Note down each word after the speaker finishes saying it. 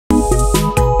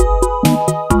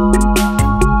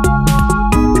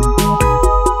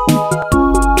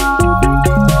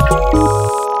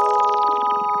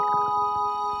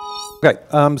Okay,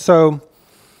 so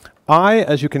I,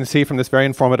 as you can see from this very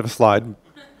informative slide,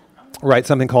 write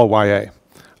something called YA.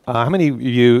 How many of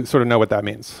you sort of know what that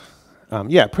means?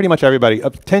 Yeah, pretty much everybody.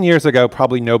 10 years ago,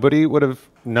 probably nobody would have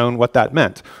known what that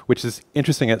meant, which is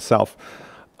interesting itself.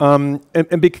 Quite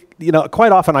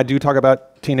often I do talk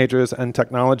about teenagers and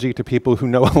technology to people who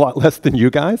know a lot less than you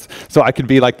guys. So I could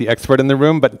be like the expert in the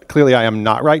room, but clearly I am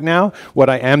not right now. What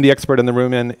I am the expert in the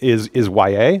room in is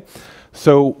YA.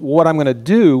 So what I'm going to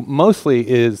do mostly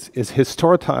is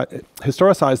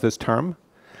historicize this term,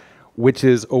 which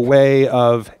is a way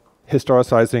of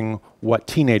historicizing what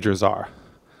teenagers are,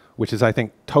 which is, I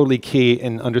think, totally key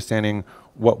in understanding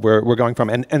what we're going from.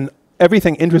 And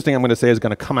everything interesting I'm going to say is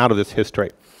going to come out of this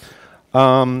history.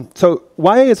 So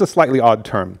YA is a slightly odd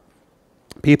term.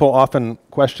 People often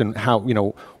question how,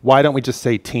 why don't we just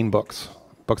say teen books,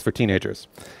 books for teenagers?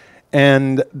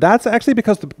 And that's actually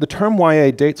because the term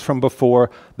YA dates from before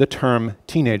the term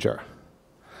teenager.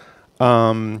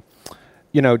 To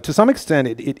some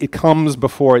extent, it comes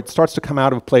before, it starts to come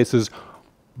out of places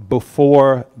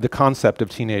before the concept of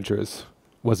teenagers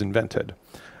was invented.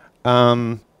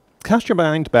 Cast your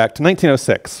mind back to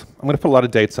 1906. I'm going to put a lot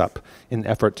of dates up in an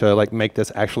effort to make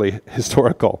this actually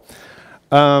historical.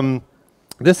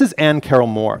 This is Anne Carroll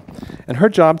Moore, and her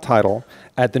job title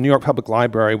at the New York Public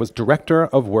Library was Director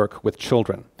of Work with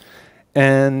Children.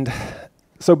 And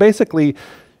so basically,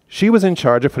 she was in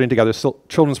charge of putting together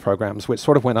children's programs, which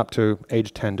sort of went up to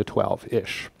age 10 to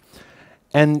 12-ish.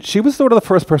 And she was sort of the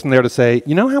first person there to say,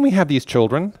 you know how we have these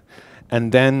children,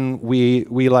 and then we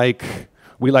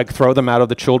throw them out of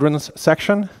the children's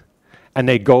section, and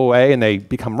they go away and they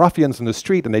become ruffians in the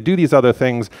street, and they do these other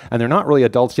things, and they're not really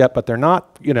adults yet, but they're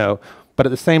not, but at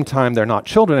the same time, they're not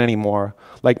children anymore.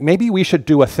 Maybe we should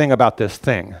do a thing about this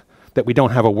thing that we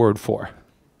don't have a word for.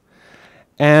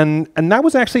 And that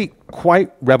was actually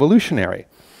quite revolutionary.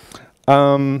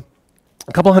 A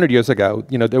couple hundred years ago,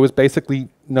 there was basically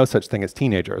no such thing as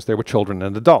teenagers. There were children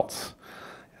and adults.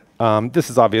 This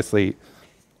is obviously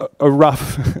a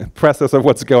rough process of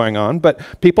what's going on, but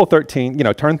people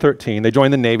turned 13, they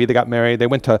joined the Navy, they got married, they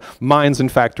went to mines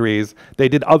and factories, they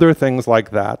did other things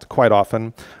like that quite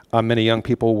often. Many young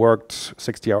people worked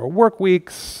 60-hour work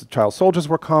weeks, child soldiers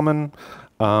were common.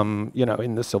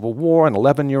 In the Civil War, an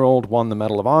 11-year-old won the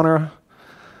Medal of Honor.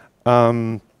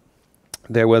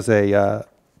 There was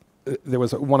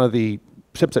one of the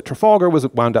ships at Trafalgar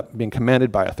wound up being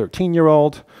commanded by a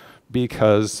 13-year-old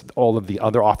because all of the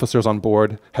other officers on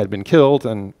board had been killed,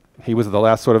 and he was the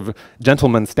last sort of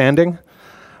gentleman standing.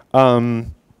 So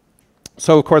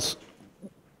of course,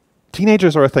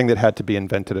 teenagers are a thing that had to be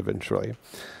invented eventually.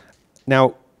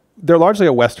 Now, they're largely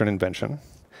a Western invention.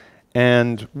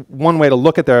 And one way to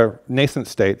look at their nascent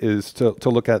state is to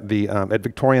look at at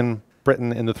Victorian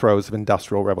Britain in the throes of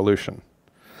Industrial Revolution.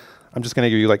 I'm just going to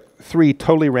give you 3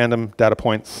 totally random data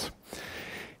points.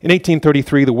 In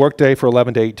 1833, the workday for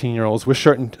 11 to 18-year-olds was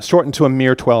shortened to a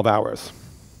mere 12 hours.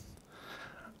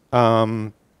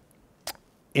 In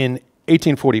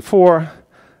 1844,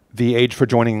 the age for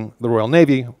joining the Royal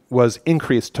Navy was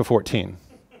increased to 14.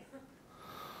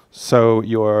 So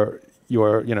your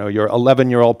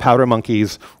 11-year-old powder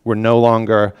monkeys were no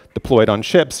longer deployed on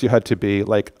ships. You had to be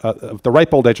the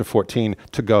ripe old age of 14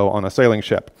 to go on a sailing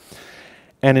ship.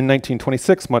 And in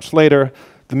 1926, much later,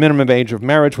 the minimum age of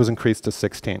marriage was increased to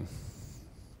 16.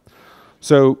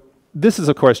 So this is,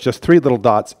 of course, just 3 little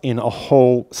dots in a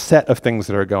whole set of things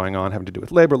that are going on, having to do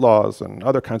with labor laws and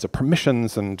other kinds of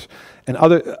permissions and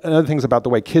other things about the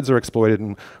way kids are exploited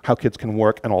and how kids can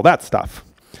work and all that stuff.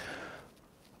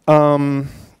 And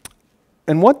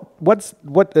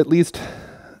what at least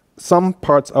some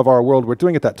parts of our world were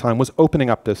doing at that time was opening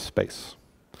up this space.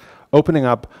 Opening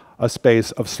up a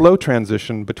space of slow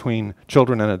transition between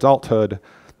children and adulthood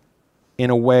in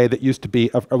a way that used to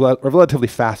be a relatively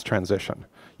fast transition.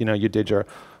 You did your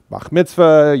bar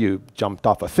mitzvah, you jumped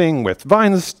off a thing with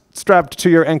vines strapped to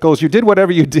your ankles, you did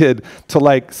whatever you did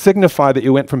to signify that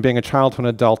you went from being a child to an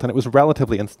adult, and it was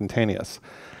relatively instantaneous.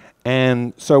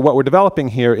 And so what we're developing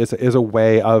here is a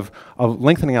way of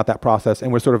lengthening out that process,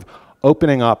 and we're sort of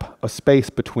opening up a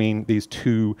space between these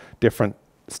 2 different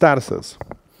statuses.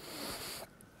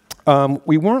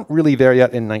 We weren't really there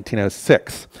yet in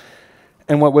 1906.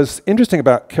 And what was interesting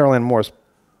about Carol Ann Moore's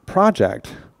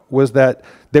project was that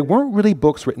there weren't really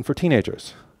books written for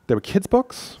teenagers. There were kids'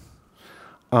 books.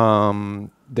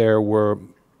 There were,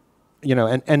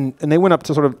 and they went up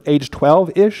to sort of age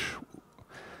 12-ish.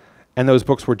 And those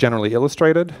books were generally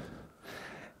illustrated.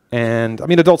 And,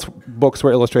 adults' books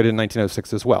were illustrated in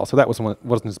 1906 as well, so that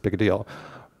wasn't as big a deal.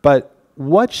 But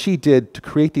what she did to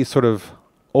create these sort of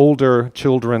older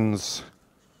children's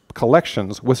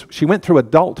collections was she went through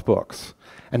adult books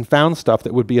and found stuff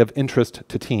that would be of interest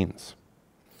to teens.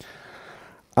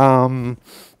 In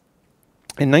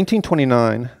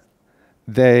 1929,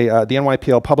 the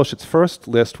NYPL published its first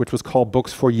list, which was called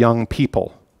Books for Young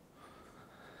People.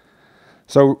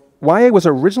 So YA was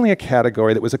originally a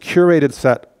category that was a curated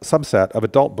subset of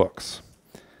adult books.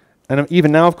 And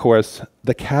even now, of course,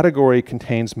 the category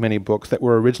contains many books that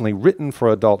were originally written for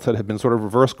adults that have been sort of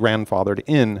reverse grandfathered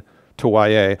in to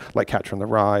YA, like Catcher in the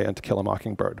Rye and To Kill a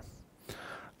Mockingbird.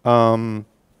 So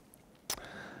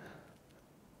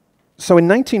in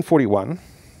 1941,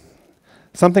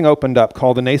 something opened up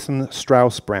called the Nathan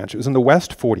Strauss branch. It was in the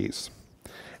West 40s,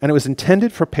 and it was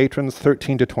intended for patrons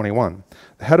 13 to 21.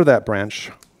 The head of that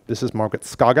branch, this is Margaret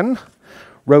Scoggin,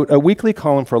 wrote a weekly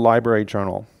column for a library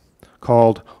journal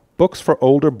called Books for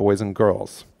Older Boys and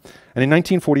Girls. And in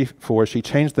 1944, she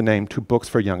changed the name to Books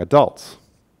for Young Adults.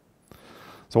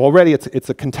 So already it's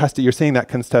a contested, you're seeing that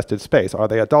contested space. Are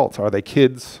they adults? Are they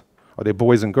kids? Are they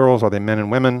boys and girls? Are they men and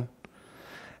women?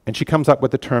 And she comes up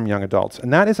with the term young adults.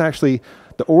 And that is actually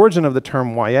the origin of the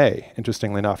term YA,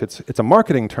 interestingly enough. It's a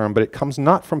marketing term, but it comes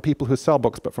not from people who sell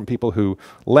books, but from people who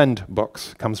lend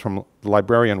books. It comes from the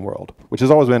librarian world, which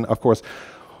has always been, of course,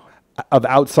 of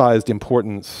outsized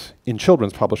importance in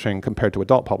children's publishing compared to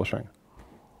adult publishing.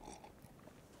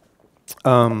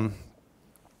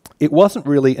 It wasn't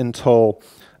really until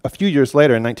a few years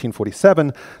later, in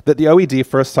 1947, that the OED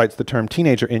first cites the term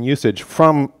teenager in usage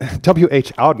from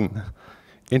W.H. Auden,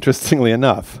 interestingly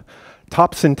enough.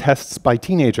 Tops in tests by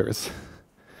teenagers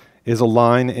is a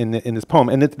line in this poem.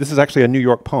 And this is actually a New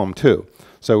York poem, too.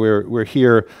 So we're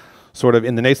here sort of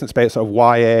in the nascent space of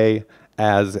YA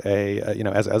as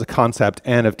a concept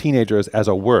and of teenagers as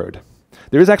a word.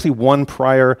 There is actually one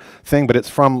prior thing, but it's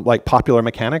from like Popular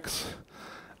Mechanics.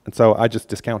 And so I just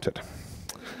discount it.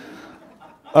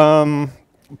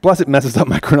 Plus it messes up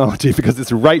my chronology because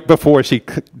it's right before she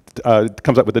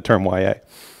comes up with the term YA,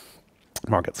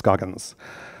 Margaret Scoggins.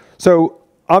 So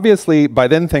obviously by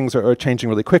then things are changing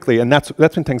really quickly, and that's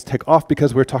when things take off,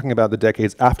 because we're talking about the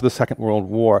decades after the Second World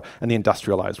War, and the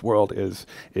industrialized world is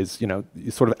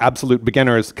sort of absolute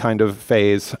beginners kind of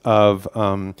phase of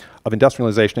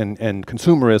industrialization and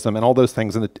consumerism and all those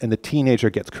things, and the teenager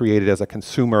gets created as a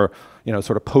consumer,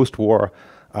 sort of post-war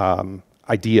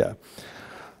idea.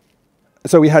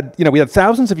 So we had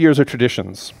thousands of years of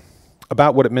traditions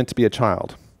about what it meant to be a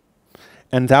child,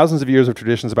 and thousands of years of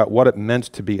traditions about what it meant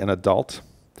to be an adult.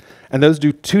 And those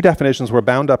two definitions were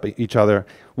bound up with each other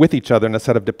in a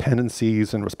set of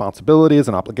dependencies and responsibilities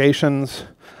and obligations.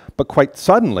 But quite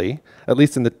suddenly, at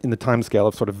least in the time scale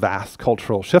of sort of vast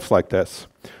cultural shifts like this,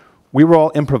 we were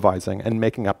all improvising and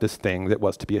making up this thing that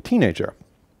was to be a teenager.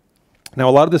 Now,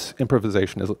 a lot of this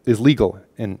improvisation is legal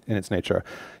in its nature.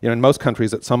 In most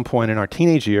countries, at some point in our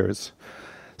teenage years,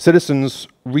 citizens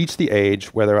reach the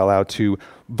age where they're allowed to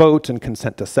vote and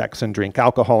consent to sex and drink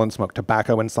alcohol and smoke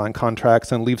tobacco and sign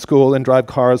contracts and leave school and drive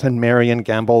cars and marry and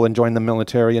gamble and join the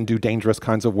military and do dangerous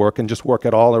kinds of work and just work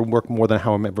at all or work more than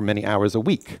however many hours a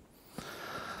week.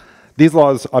 These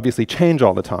laws obviously change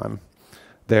all the time.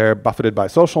 They're buffeted by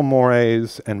social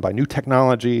mores and by new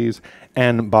technologies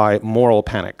and by moral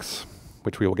panics,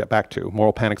 which we will get back to.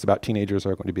 Moral panics about teenagers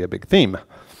are going to be a big theme.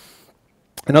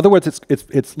 In other words,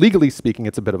 it's legally speaking,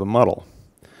 it's a bit of a muddle.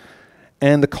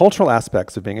 And the cultural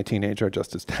aspects of being a teenager are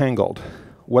just as tangled.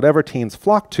 Whatever teens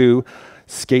flock to,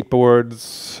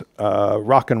 skateboards,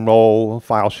 rock and roll,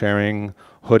 file sharing,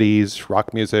 hoodies,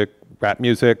 rock music, rap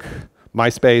music,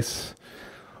 MySpace,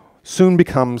 soon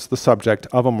becomes the subject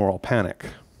of a moral panic.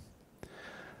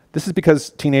 This is because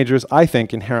teenagers, I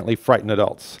think, inherently frighten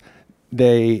adults.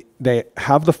 They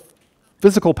have the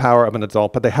physical power of an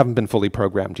adult, but they haven't been fully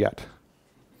programmed yet.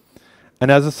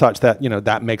 And as such,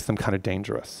 that makes them kind of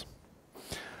dangerous.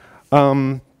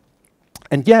 And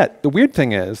yet, the weird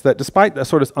thing is that despite a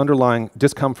sort of underlying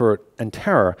discomfort and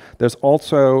terror, there's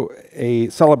also a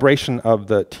celebration of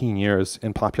the teen years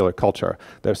in popular culture.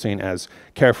 They're seen as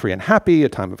carefree and happy, a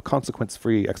time of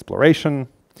consequence-free exploration.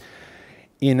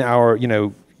 In our,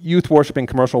 youth-worshipping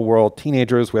commercial world,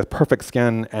 teenagers with perfect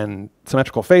skin and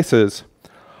symmetrical faces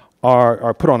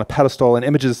are put on a pedestal, and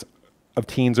images of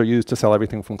teens are used to sell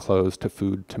everything from clothes to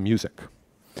food to music.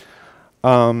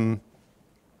 And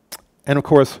of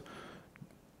course,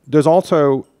 there's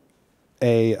also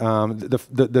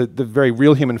the very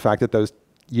real human fact that those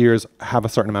years have a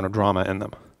certain amount of drama in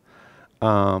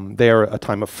them. They are a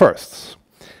time of firsts.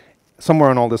 Somewhere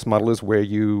in all this muddle is where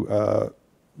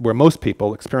most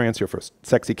people experience your first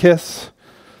sexy kiss,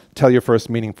 tell your first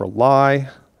meaningful lie,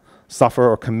 suffer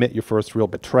or commit your first real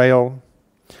betrayal.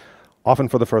 Often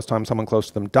for the first time, someone close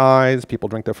to them dies, people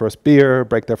drink their first beer,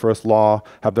 break their first law,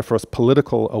 have their first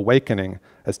political awakening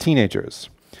as teenagers.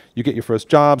 You get your first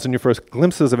jobs and your first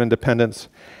glimpses of independence,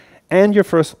 and your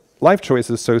first life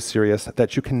choices so serious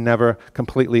that you can never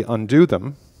completely undo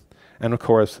them. And of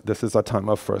course, this is a time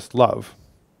of first love.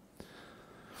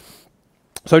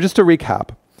 So just to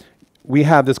recap, we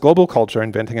have this global culture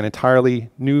inventing an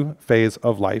entirely new phase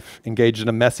of life, engaged in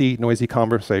a messy, noisy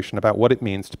conversation about what it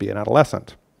means to be an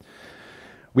adolescent.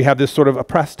 We have this sort of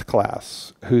oppressed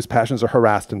class whose passions are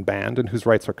harassed and banned and whose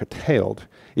rights are curtailed,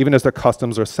 even as their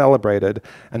customs are celebrated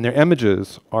and their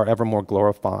images are ever more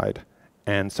glorified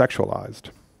and sexualized.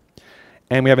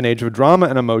 And we have an age of drama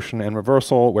and emotion and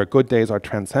reversal where good days are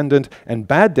transcendent and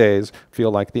bad days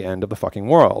feel like the end of the fucking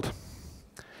world.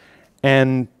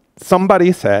 And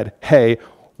somebody said, hey,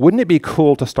 wouldn't it be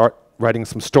cool to start writing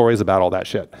some stories about all that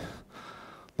shit?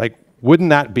 Like, wouldn't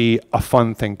that be a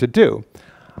fun thing to do?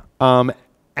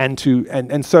 And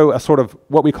so a sort of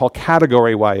what we call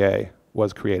category YA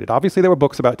was created. Obviously, there were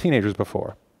books about teenagers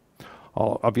before.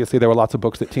 Obviously, there were lots of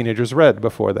books that teenagers read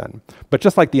before then. But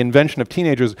just like the invention of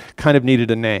teenagers kind of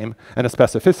needed a name and a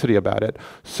specificity about it,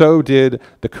 so did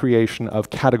the creation of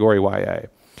category YA.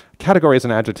 Category is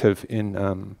an adjective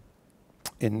in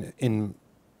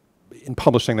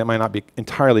publishing that might not be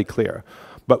entirely clear.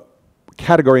 But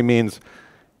category means,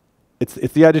 it's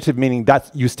the adjective meaning that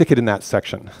you stick it in that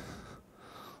section.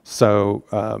 So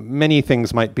many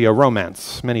things might be a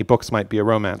romance, many books might be a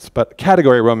romance, but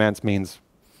category romance means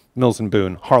Mills and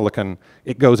Boon, Harlequin,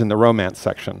 it goes in the romance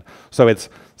section. So it's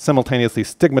simultaneously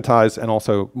stigmatized and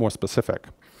also more specific.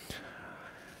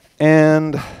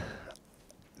 And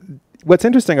what's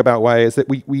interesting about YA is that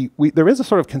there is a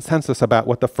sort of consensus about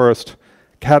what the first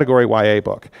category YA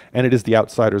book, and it is The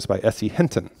Outsiders by S.E.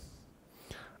 Hinton.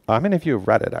 How many of you have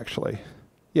read it, actually?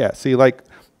 Yeah, see, like,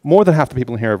 more than half the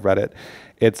people in here have read it.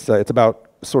 It's about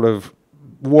sort of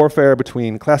warfare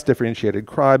between class-differentiated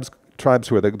tribes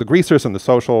who are the greasers and the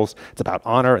socials. It's about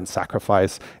honor and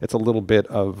sacrifice. It's a little bit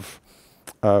of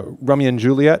Romeo and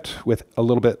Juliet with a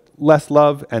little bit less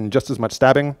love and just as much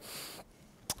stabbing.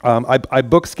 I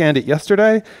book scanned it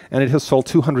yesterday, and it has sold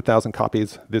 200,000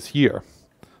 copies this year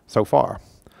so far.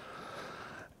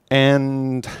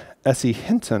 And S.E.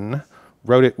 Hinton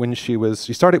wrote it when she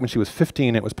started when she was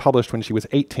 15. It was published when she was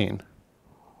 18.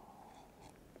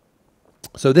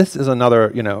 So this is another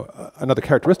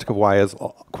characteristic of YA is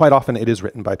quite often it is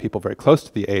written by people very close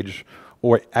to the age,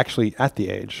 or actually at the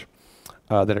age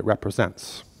that it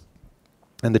represents.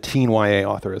 And the teen YA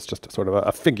author is just sort of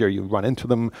a figure. You run into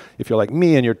them. If you're like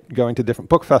me and you're going to different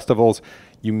book festivals,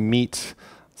 you meet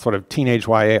sort of teenage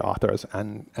YA authors,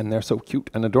 and they're so cute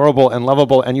and adorable and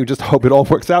lovable, and you just hope it all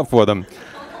works out for them.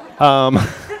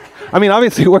 I mean,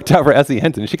 obviously it worked out for S.E.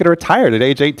 Hinton. She could have retired at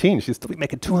age 18. She'd still be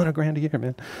making 200 grand a year,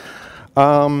 man.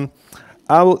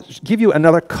 I'll give you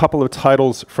another couple of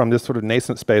titles from this sort of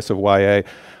nascent space of YA.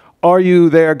 Are You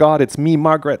There, God? It's Me,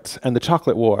 Margaret, and The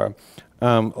Chocolate War.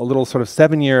 A little sort of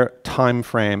 7-year time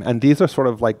frame. And these are sort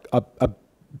of like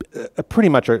pretty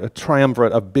much a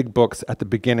triumvirate of big books at the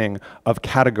beginning of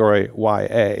category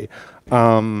YA.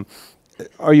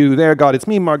 Are You There, God? It's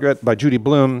Me, Margaret by Judy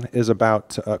Blume is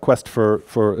about a quest for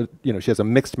she has a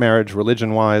mixed marriage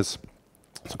religion-wise.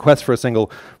 It's a quest for a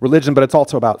single religion, but it's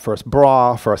also about first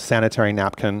bra, first sanitary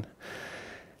napkin.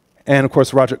 And of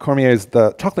course, Roger Cormier's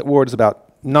The Chocolate War is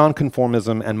about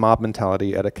nonconformism and mob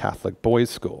mentality at a Catholic boys'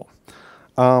 school.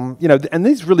 And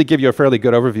these really give you a fairly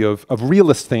good overview of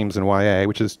realist themes in YA,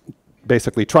 which is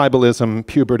basically tribalism,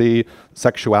 puberty,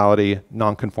 sexuality,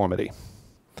 nonconformity.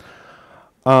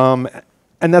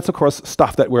 And that's, of course,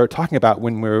 stuff that we're talking about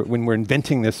when we're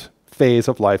inventing this phase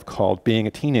of life called being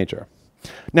a teenager.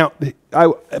 Now,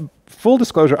 full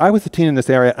disclosure, I was a teen in this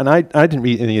area, and I didn't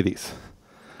read any of these.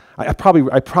 I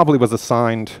probably was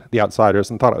assigned The Outsiders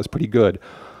and thought it was pretty good.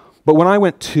 But when I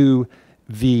went to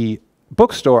the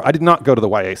bookstore, I did not go to the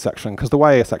YA section, because the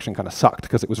YA section kind of sucked,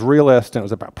 because it was realist and it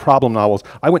was about problem novels.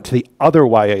 I went to the other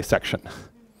YA section,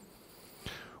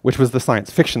 which was the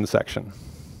science fiction section.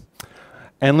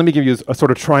 And let me give you a sort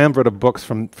of triumvirate of books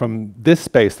from this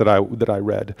space that I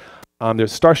read.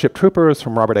 There's Starship Troopers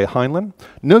from Robert A. Heinlein.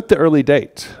 Note the early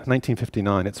date,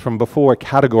 1959. It's from before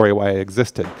category YA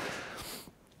existed.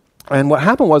 And what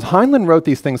happened was Heinlein wrote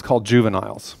these things called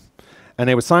juveniles. And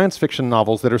they were science fiction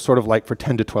novels that are sort of like for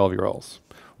 10 to 12-year-olds.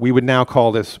 We would now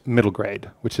call this middle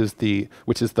grade, which is the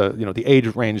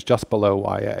age range just below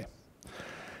YA.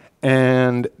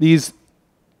 And these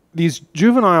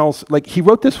juveniles, like he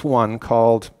wrote this one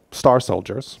called Star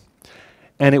Soldiers.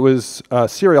 And it was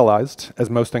serialized, as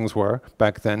most things were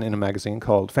back then, in a magazine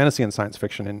called Fantasy and Science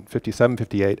Fiction in 57,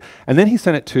 58. And then he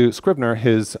sent it to Scribner,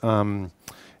 his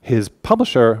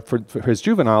publisher for his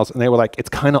juveniles, and they were like, it's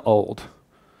kind of old.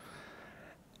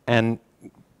 And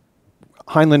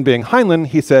Heinlein being Heinlein,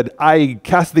 he said, I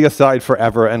cast thee aside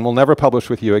forever and will never publish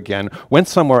with you again, went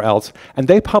somewhere else, and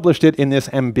they published it in this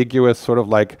ambiguous sort of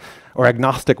like, or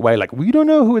agnostic way, like, we don't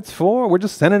know who it's for, we're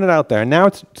just sending it out there. And now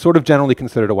it's sort of generally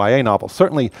considered a YA novel.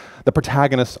 Certainly, the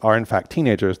protagonists are in fact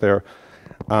teenagers. They're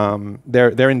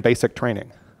in basic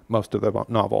training, most of the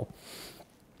novel.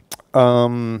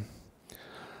 And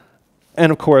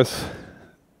of course,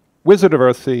 Wizard of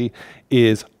Earthsea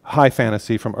is high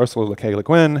fantasy from Ursula Le K. Le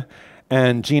Guin,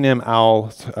 and Jean M.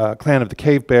 Auel's Clan of the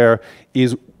Cave Bear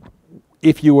is,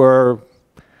 if you were,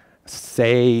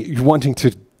 say, wanting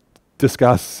to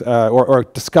discuss or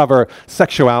discover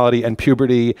sexuality and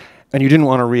puberty, and you didn't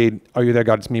want to read Are You There,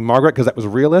 God? It's Me, Margaret, because that was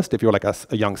realist. If you were like a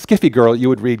young skiffy girl, you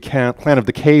would read Clan of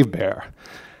the Cave Bear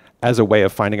as a way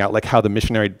of finding out like how the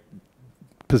missionary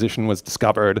position was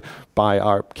discovered by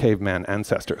our caveman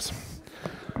ancestors.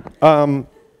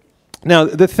 Now,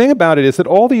 the thing about it is that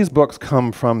all these books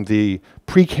come from the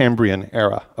Precambrian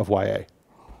era of YA.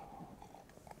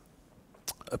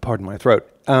 Pardon my throat.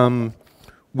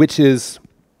 Which is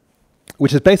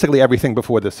basically everything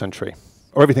before this century,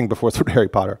 or everything before sort of Harry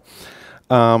Potter.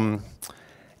 And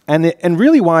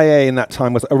really YA in that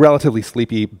time was a relatively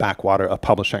sleepy backwater of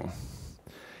publishing.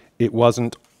 It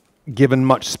wasn't given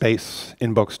much space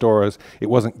in bookstores. It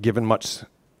wasn't given much,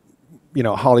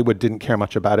 Hollywood didn't care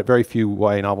much about it. Very few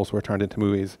YA novels were turned into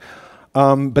movies.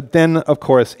 But then, of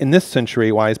course, in this century,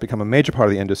 YA has become a major part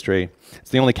of the industry. It's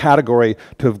the only category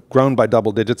to have grown by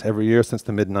double digits every year since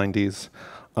the mid-90s.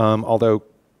 Although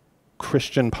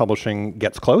Christian publishing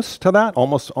gets close to that,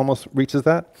 almost reaches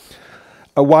that.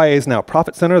 YA is now a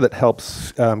profit center that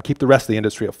helps keep the rest of the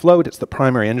industry afloat. It's the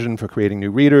primary engine for creating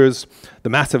new readers. The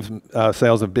massive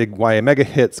sales of big YA mega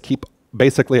hits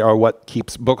basically are what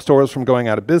keeps bookstores from going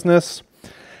out of business.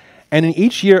 And in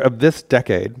each year of this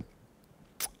decade,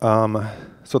 so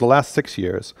the last 6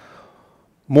 years,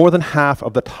 more than half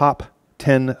of the top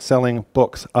 10 selling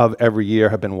books of every year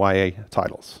have been YA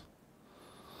titles.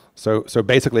 So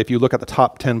basically, if you look at the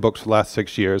top 10 books for the last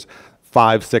 6 years,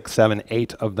 5, 6, 7,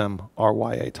 8 of them are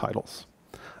YA titles.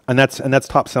 And that's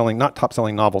top selling, not top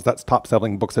selling novels, that's top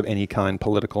selling books of any kind,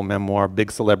 political, memoir,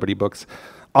 big celebrity books,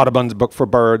 Audubon's Book for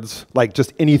Birds, like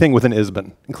just anything with an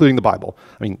Isbin, including the Bible.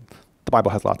 I mean, the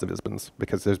Bible has lots of Isbins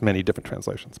because there's many different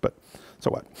translations, but so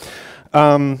what?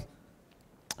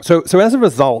 So as a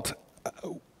result,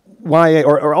 YA,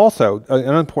 or also,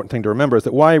 an important thing to remember is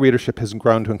that YA readership has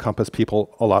grown to encompass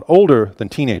people a lot older than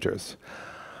teenagers.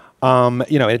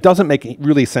 It doesn't make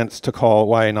really sense to call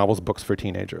YA novels books for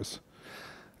teenagers.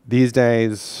 These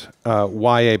days,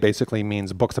 YA basically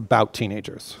means books about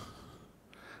teenagers.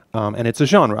 And it's a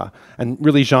genre. And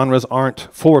really, genres aren't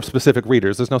for specific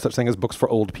readers. There's no such thing as books for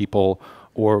old people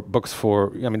or books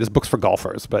for, there's books for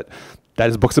golfers, but that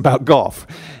is books about golf.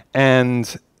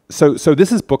 And so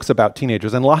this is books about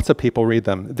teenagers, and lots of people read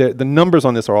them. The numbers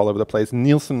on this are all over the place.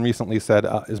 Nielsen recently said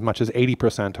as much as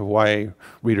 80% of YA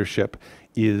readership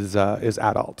is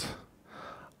adult.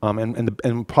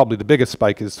 And probably the biggest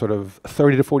spike is sort of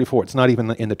 30 to 44. It's not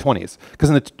even in the 20s. Because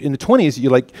in the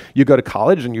 20s, you go to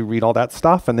college and you read all that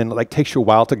stuff, and then it takes you a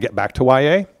while to get back to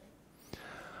YA.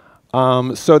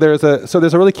 So there's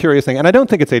a really curious thing, and I don't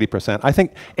think it's 80%. I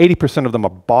think 80% of them are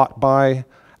bought by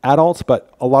adults,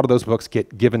 but a lot of those books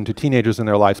get given to teenagers in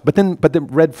their lives, but then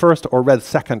read first or read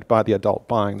second by the adult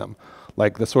buying them.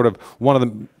 Like the sort of one of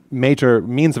the major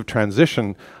means of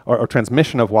transition or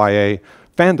transmission of YA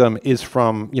fandom is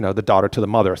from the daughter to the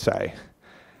mother, say,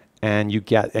 and you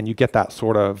get that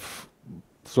sort of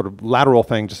lateral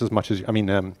thing just as much as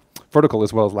vertical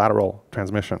as well as lateral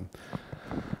transmission.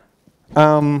 So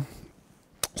I'm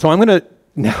going to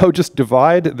now just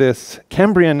divide this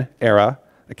Cambrian era,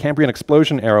 the Cambrian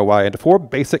explosion era YA, into 4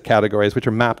 basic categories, which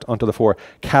are mapped onto the 4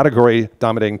 category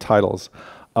dominating titles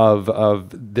of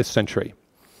this century.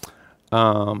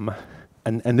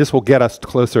 And this will get us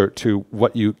closer to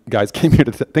what you guys came here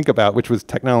to think about, which was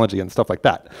technology and stuff like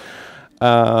that.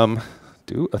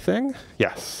 Do a thing?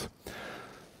 Yes.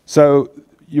 So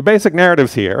your basic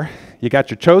narratives here, you got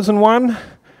your chosen one,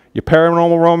 your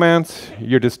paranormal romance,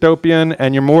 your dystopian,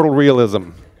 and your mortal realism.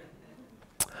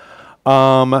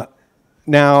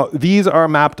 Now, these are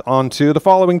mapped onto the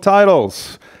following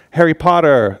titles: Harry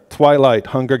Potter, Twilight,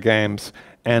 Hunger Games,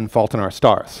 and Fault in Our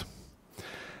Stars.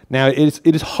 Now, it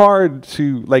is hard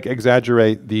to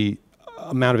exaggerate the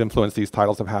amount of influence these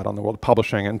titles have had on the world of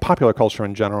publishing and popular culture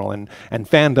in general, and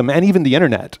fandom, and even the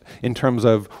internet, in terms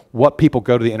of what people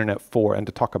go to the internet for and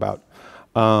to talk about.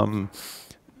 Harry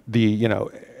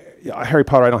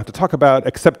Potter I don't have to talk about,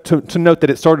 except to note that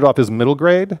it started off as middle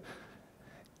grade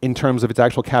in terms of its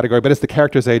actual category, but as the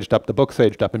characters aged up, the books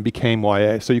aged up and became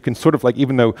YA. So you can sort of, like,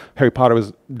 even though Harry Potter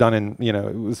was done in,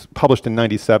 it was published in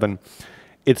 97,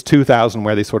 it's 2000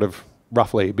 where they sort of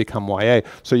roughly become YA.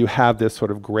 So you have this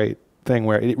sort of great thing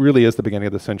where it really is the beginning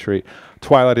of the century.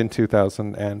 Twilight in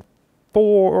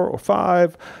 2004 or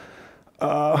 5,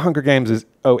 Hunger Games is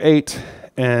 2008,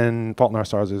 and Fault in Our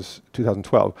Stars is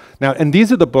 2012. Now, and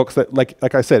these are the books that,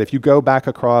 like I said, if you go back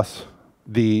across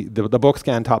the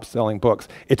BookScan top-selling books,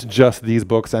 it's just these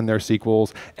books and their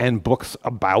sequels and books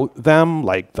about them,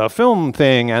 like the film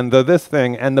thing and the this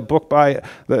thing and the book by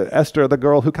Esther, the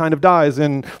girl who kind of dies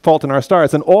in Fault in Our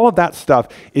Stars, and all of that stuff.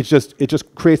 It just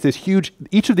creates this huge.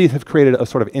 Each of these have created a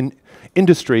sort of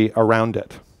industry around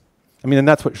it. I mean, and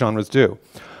that's what genres do.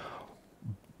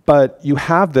 But you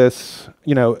have this,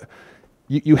 you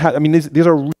have. I mean, these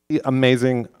are really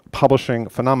amazing publishing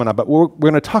phenomena, but what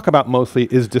we're going to talk about mostly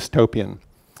is dystopian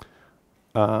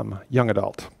young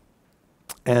adult.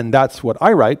 And that's what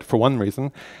I write, for one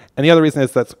reason. And the other reason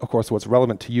is that's, of course, what's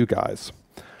relevant to you guys.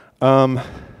 Dystopian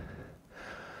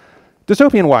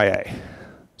YA.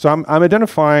 So I'm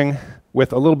identifying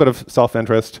with a little bit of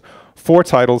self-interest 4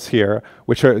 titles here,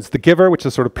 which are, it's The Giver, which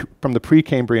is sort of from the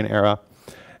pre-Cambrian era,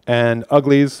 and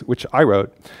Uglies, which I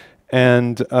wrote,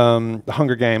 and The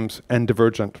Hunger Games, and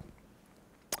Divergent.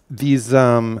 These,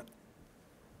 hey,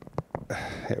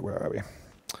 where are we?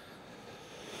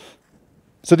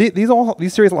 So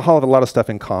these series all have a lot of stuff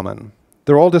in common.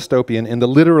 They're all dystopian in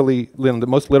the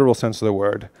most literal sense of the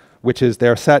word, which is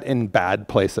they're set in bad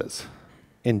places,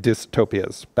 in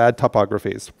dystopias, bad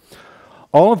topographies.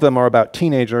 All of them are about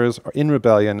teenagers in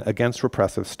rebellion against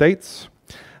repressive states,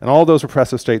 and all those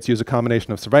repressive states use a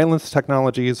combination of surveillance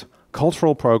technologies,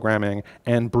 cultural programming,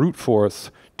 and brute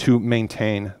force to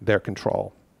maintain their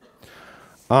control.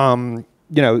 The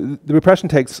repression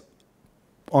takes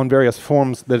on various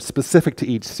forms that are specific to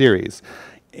each series.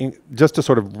 Just to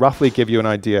sort of roughly give you an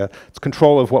idea, it's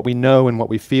control of what we know and what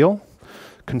we feel,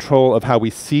 control of how we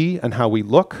see and how we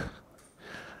look,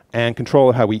 and control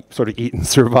of how we sort of eat and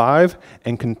survive,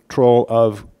 and control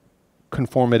of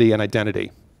conformity and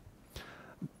identity.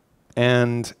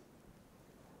 And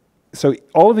so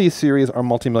all of these series are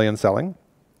multi-million selling.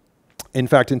 In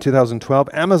fact, in 2012,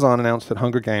 Amazon announced that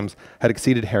Hunger Games had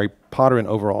exceeded Harry Potter in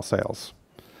overall sales.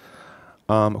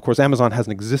 Of course, Amazon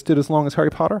hasn't existed as long as Harry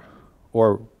Potter,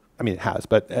 or, I mean, it has,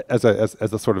 but as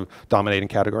a sort of dominating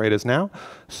category it is now.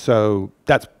 So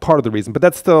that's part of the reason, but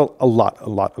that's still a lot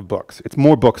of books. It's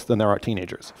more books than there are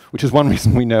teenagers, which is one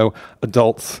reason we know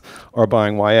adults are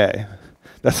buying YA.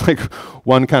 That's like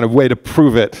one kind of way to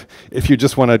prove it. If you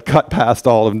just want to cut past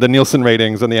all of the Nielsen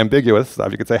ratings and the ambiguous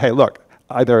stuff, you could say, hey, look,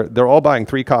 either they're all buying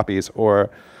 3 copies or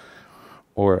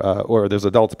there's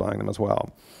adults buying them as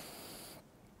well.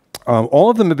 All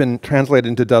of them have been translated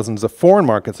into dozens of foreign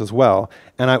markets as well.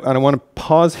 And I want to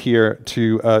pause here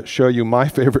to show you my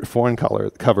favorite foreign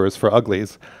covers for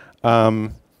Uglies,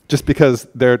 just because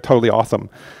they're totally awesome.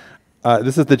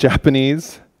 This is the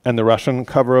Japanese and the Russian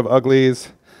cover of Uglies.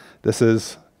 This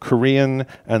is Korean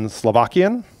and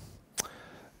Slovakian.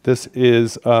 This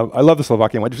is, I love the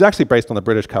Slovakian one, which is actually based on the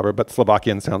British cover, but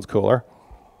Slovakian sounds cooler.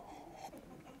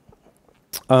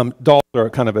 Dolls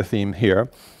are kind of a theme here.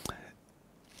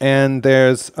 And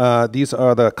there's, these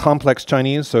are the complex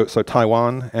Chinese, so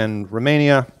Taiwan and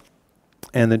Romania,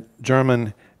 and the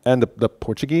German and the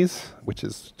Portuguese, which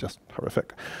is just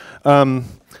horrific. Now,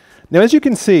 as you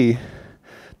can see,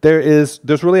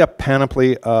 there's really a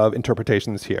panoply of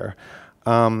interpretations here.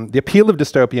 The appeal of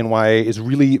dystopian YA is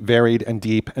really varied and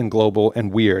deep and global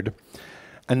and weird.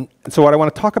 And so what I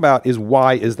want to talk about is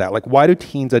why is that? Like, why do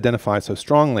teens identify so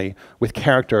strongly with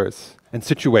characters and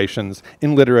situations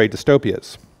in literary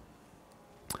dystopias?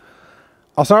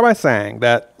 I'll start by saying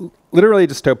that literary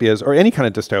dystopias, or any kind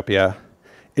of dystopia,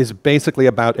 is basically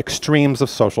about extremes of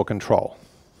social control.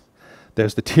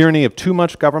 There's the tyranny of too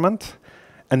much government,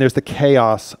 and there's the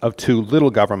chaos of too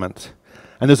little government.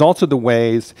 And there's also the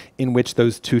ways in which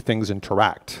those two things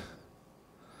interact.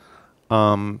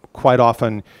 Quite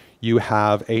often, you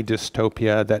have a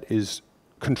dystopia that is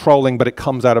controlling, but it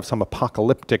comes out of some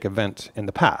apocalyptic event in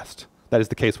the past. That is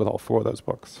the case with all 4 of those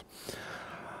books.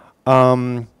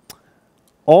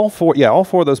 All four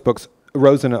of those books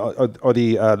arose in,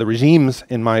 the regimes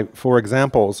in my 4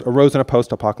 examples arose in a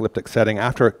post-apocalyptic setting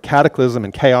after cataclysm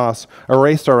and chaos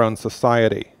erased our own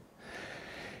society.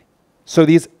 So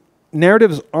these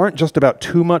narratives aren't just about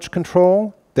too much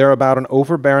control, they're about an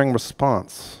overbearing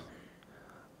response,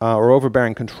 or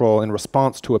overbearing control in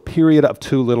response to a period of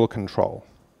too little control.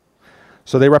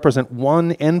 So they represent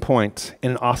one endpoint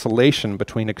in an oscillation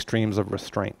between extremes of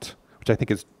restraint, which I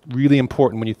think is really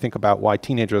important when you think about why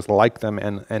teenagers like them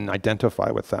and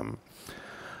identify with them.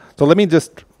 So let me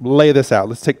just lay this out.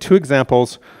 Let's take two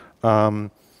examples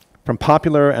from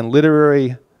popular and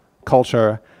literary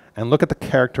culture and look at the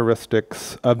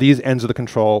characteristics of these ends of the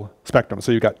control spectrum.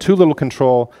 So you've got too little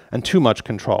control and too much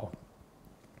control.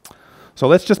 So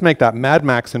let's just make that Mad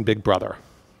Max and Big Brother,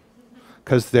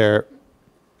 because they're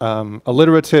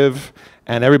alliterative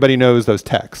and everybody knows those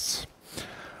texts.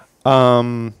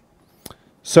 So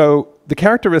the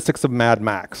characteristics of Mad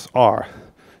Max are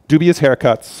dubious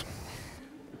haircuts,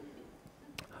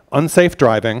 unsafe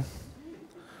driving,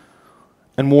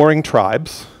 and warring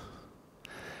tribes.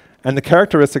 And the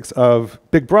characteristics of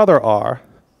Big Brother are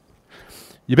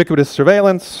ubiquitous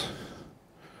surveillance,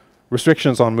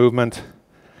 restrictions on movement,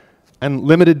 and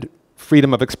limited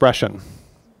freedom of expression.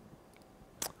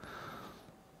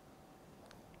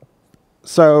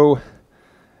 So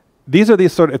these are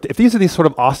these sort of, if these are these sort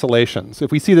of oscillations,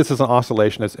 if we see this as an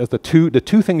oscillation, as the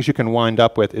two things you can wind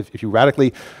up with if you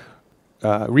radically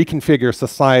reconfigure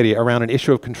society around an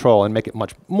issue of control and make it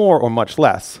much more or much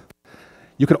less,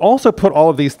 you could also put all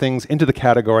of these things into the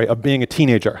category of being a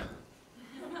teenager.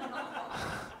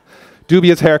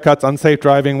 Dubious haircuts, unsafe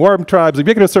driving, warring tribes,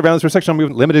 ubiquitous surveillance, restriction on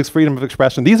movement, limited freedom of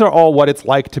expression. These are all what it's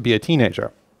like to be a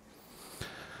teenager.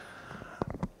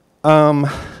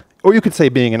 Or you could say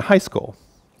being in high school.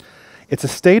 It's a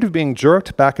state of being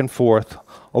jerked back and forth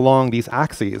along these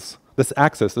axes,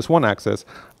 this one axis,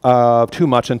 of too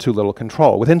much and too little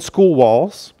control. Within school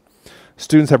walls,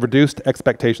 students have reduced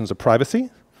expectations of privacy.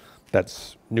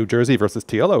 That's New Jersey versus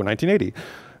TLO, 1980.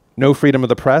 No freedom of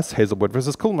the press, Hazelwood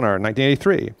versus Kulminar,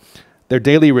 1983. Their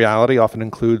daily reality often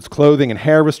includes clothing and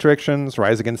hair restrictions,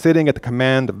 rising and sitting at the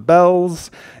command of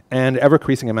bells, and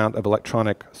ever-increasing amount of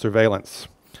electronic surveillance.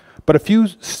 But a few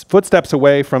footsteps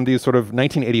away from these sort of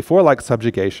 1984-like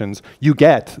subjugations, you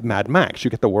get Mad Max.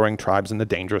 You get the warring tribes and the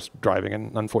dangerous driving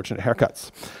and unfortunate haircuts.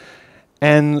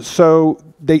 And so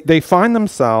they find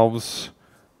themselves,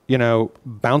 you know,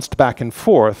 bounced back and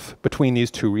forth between these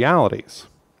two realities.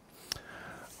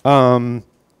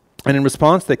 And in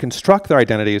response, they construct their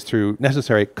identities through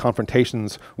necessary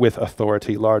confrontations with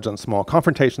authority, large and small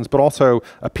confrontations, but also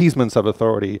appeasements of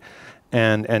authority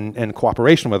and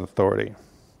cooperation with authority.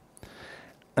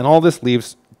 And all this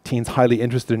leaves teens highly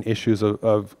interested in issues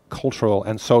of cultural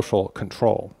and social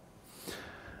control.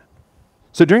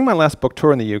 So during my last book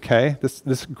tour in the UK,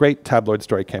 this great tabloid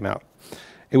story came out.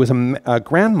 It was a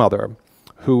grandmother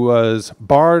who was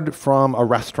barred from a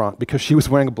restaurant because she was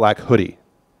wearing a black hoodie.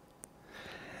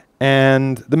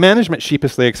 And the management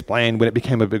sheepishly explained when it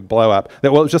became a big blow-up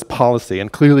that, well, it was just policy,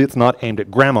 and clearly it's not aimed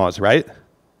at grandmas, right?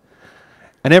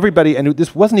 And everybody, and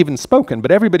this wasn't even spoken,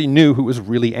 but everybody knew who it was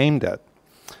really aimed at.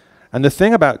 And the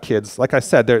thing about kids, like I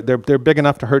said, they're big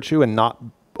enough to hurt you and not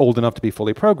old enough to be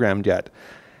fully programmed yet.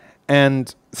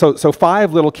 And so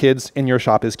 5 little kids in your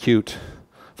shop is cute.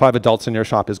 5 adults in your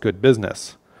shop is good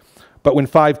business. But when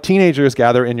 5 teenagers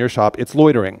gather in your shop, it's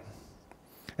loitering.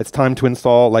 It's time to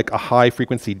install like a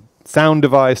high-frequency sound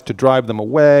device to drive them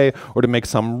away or to make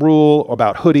some rule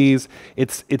about hoodies.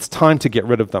 It's time to get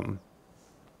rid of them.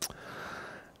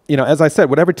 You know, as I said,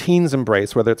 whatever teens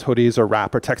embrace, whether it's hoodies or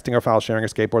rap or texting or file sharing or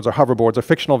skateboards or hoverboards or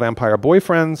fictional vampire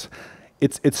boyfriends,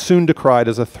 it's soon decried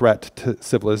as a threat to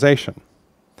civilization.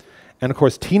 And of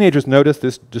course, teenagers notice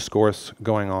this discourse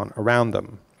going on around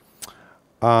them.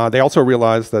 They also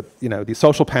realize that, you know, these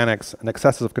social panics and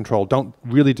excesses of control don't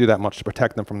really do that much to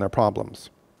protect them from their problems.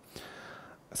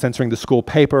 Censoring the school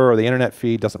paper or the internet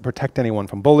feed doesn't protect anyone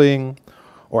from bullying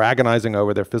or agonizing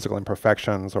over their physical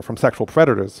imperfections or from sexual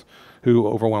predators who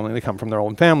overwhelmingly come from their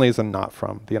own families and not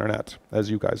from the internet, as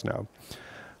you guys know.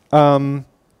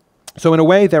 So in a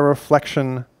way, they're a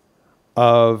reflection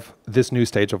of this new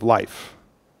stage of life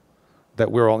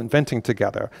that we're all inventing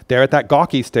together. They're at that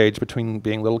gawky stage between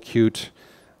being little cute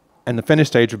and the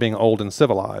finished stage of being old and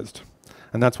civilized.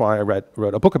 And that's why I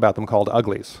wrote a book about them called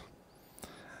Uglies.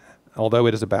 Although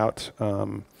it is about,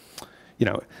 you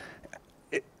know,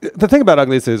 the thing about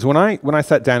Uglies is when I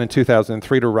sat down in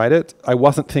 2003 to write it, I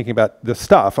wasn't thinking about this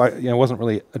stuff. I wasn't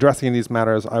really addressing these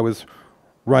matters. I was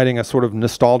writing a sort of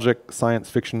nostalgic science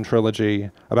fiction trilogy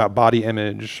about body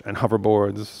image and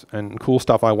hoverboards and cool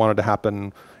stuff I wanted to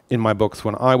happen in my books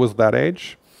when I was that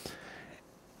age.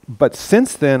 But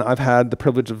since then, I've had the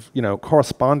privilege of, you know,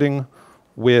 corresponding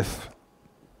with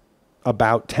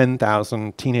about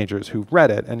 10,000 teenagers who've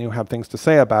read it and who have things to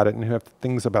say about it and who have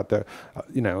things about their,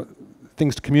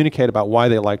 things to communicate about why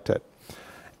they liked it.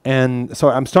 And so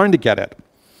I'm starting to get it.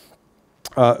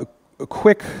 A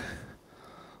quick,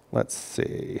 let's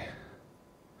see.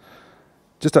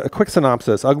 Just a quick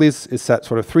synopsis. Uglies is set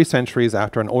sort of 3 centuries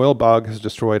after an oil bug has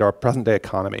destroyed our present-day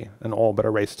economy and all but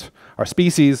erased our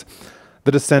species.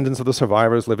 The descendants of the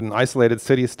survivors live in isolated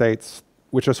city-states,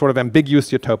 which are sort of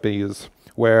ambiguous utopias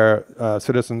where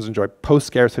citizens enjoy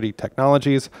post-scarcity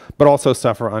technologies, but also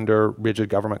suffer under rigid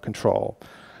government control.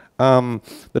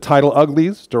 The title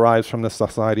Uglies derives from the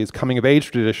society's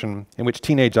coming-of-age tradition in which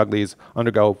teenage uglies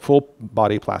undergo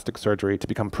full-body plastic surgery to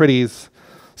become pretties,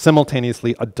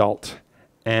 simultaneously adult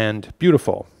and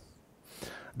beautiful.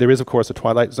 There is, of course, a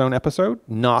Twilight Zone episode,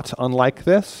 not unlike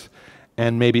this,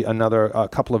 and maybe another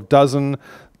couple of dozen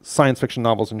science fiction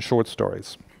novels and short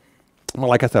stories. Well,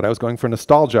 like I said, I was going for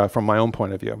nostalgia from my own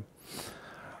point of view.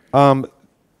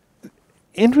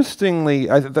 Interestingly,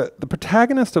 the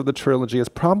protagonist of the trilogy is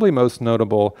probably most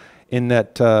notable in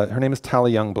that her name is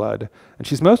Tally Youngblood, and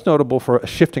she's most notable for a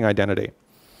shifting identity.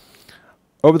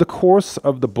 Over the course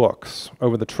of the books,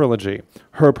 over the trilogy,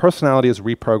 her personality is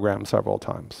reprogrammed several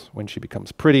times. When she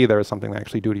becomes pretty, there is something they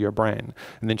actually do to your brain.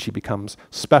 And then she becomes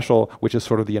special, which is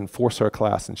sort of the enforcer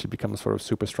class, and she becomes sort of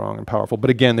super strong and powerful. But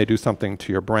again, they do something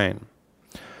to your brain.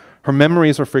 Her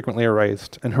memories are frequently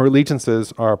erased, and her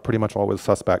allegiances are pretty much always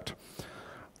suspect.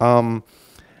 And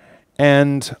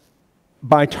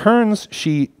by turns,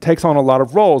 she takes on a lot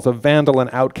of roles of vandal and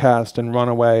outcast and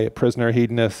runaway, prisoner,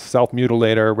 hedonist,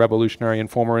 self-mutilator, revolutionary and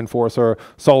former enforcer,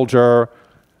 soldier,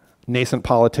 nascent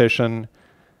politician.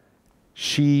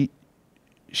 She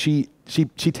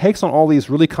takes on all these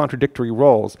really contradictory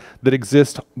roles that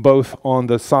exist both on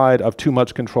the side of too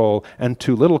much control and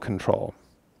too little control.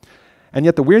 And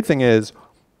yet the weird thing is,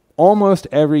 almost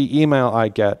every email I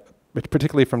get,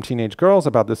 particularly from teenage girls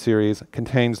about this series,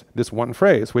 contains this one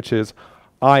phrase, which is,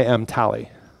 I am Tally.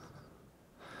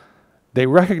 They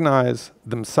recognize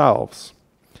themselves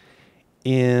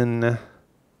in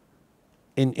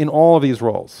all of these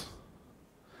roles.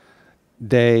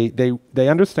 They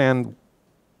understand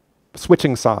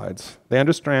switching sides. They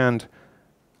understand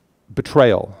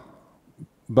betrayal,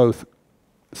 both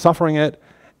suffering it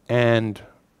and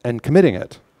committing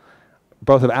it,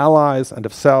 both of allies and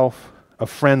of self, of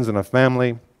friends and of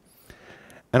family.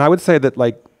 And I would say that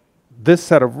like this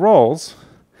set of roles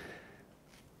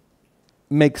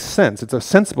makes sense. It's a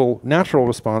sensible, natural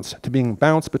response to being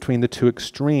bounced between the two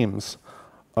extremes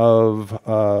of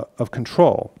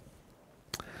control.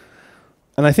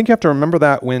 And I think you have to remember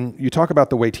that when you talk about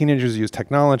the way teenagers use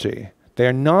technology. They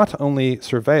are not only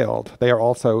surveilled, they are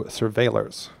also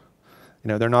surveillers. You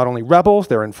know, they're not only rebels,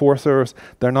 they're enforcers.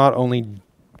 They're not only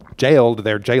jailed,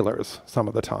 they're jailers some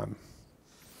of the time.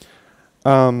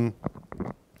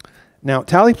 Now,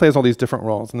 Tally plays all these different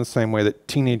roles in the same way that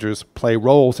teenagers play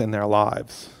roles in their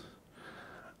lives.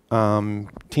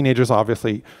 Teenagers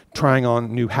obviously trying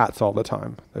on new hats all the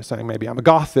time. They're saying, maybe I'm a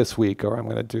goth this week, or I'm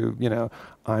going to do, you know,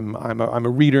 I'm a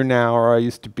reader now, or I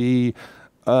used to be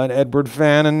an Edward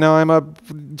fan, and now I'm a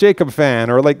Jacob fan,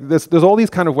 or like there's all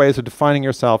these kind of ways of defining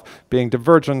yourself, being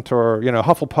Divergent, or, you know,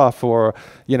 Hufflepuff, or,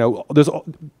 you know, there's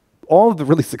all of the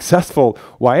really successful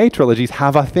YA trilogies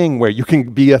have a thing where you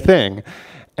can be a thing,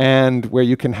 and where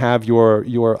you can have your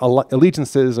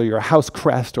allegiances or your house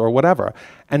crest or whatever,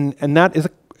 and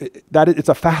it's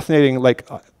a fascinating, like,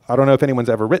 I don't know if anyone's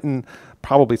ever written,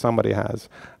 probably somebody has,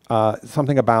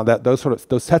 something about that,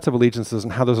 those sets of allegiances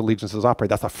and how those allegiances operate.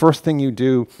 That's the first thing you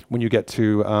do when you get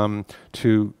to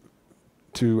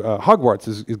Hogwarts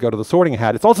is go to the Sorting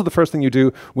Hat. It's also the first thing you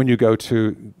do when you go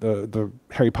to the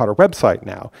Harry Potter website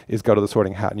now, is go to the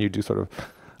Sorting Hat, and you do sort of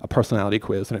a personality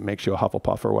quiz, and it makes you a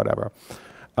Hufflepuff or whatever,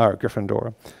 or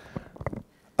Gryffindor.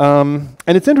 And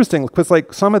it's interesting because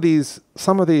like some of these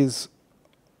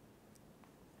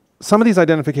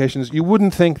identifications, you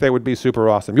wouldn't think they would be super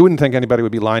awesome. You wouldn't think anybody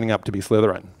would be lining up to be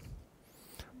Slytherin.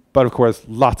 But of course,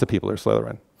 lots of people are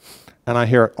Slytherin. And I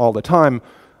hear it all the time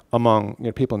among, you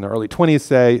know, people in their early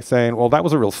 20s saying, well, that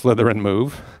was a real Slytherin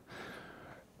move.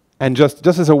 And just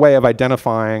as a way of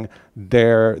identifying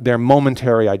their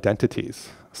momentary identities,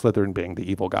 Slytherin being the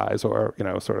evil guys, or, you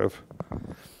know, sort of.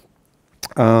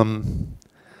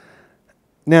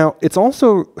 Now, it's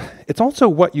also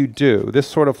what you do, this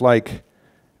sort of like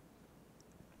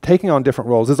taking on different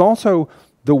roles is also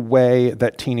the way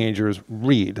that teenagers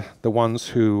read, the ones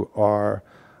who are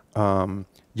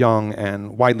young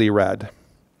and widely read.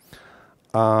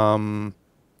 Those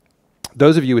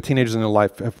of you with teenagers in your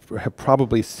life have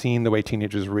probably seen the way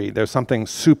teenagers read. There's something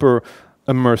super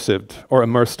immersive or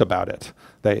immersed about it.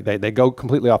 They go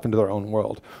completely off into their own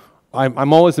world.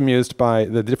 I'm always amused by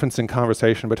the difference in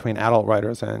conversation between adult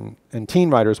writers and teen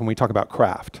writers when we talk about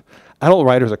craft. Adult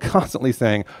writers are constantly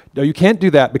saying, no, you can't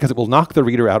do that because it will knock the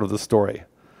reader out of the story.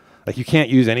 Like, you can't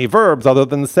use any verbs other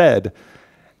than said,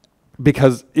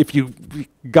 because if you,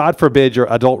 God forbid,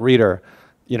 your adult reader,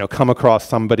 come across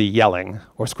somebody yelling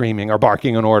or screaming or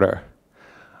barking an order.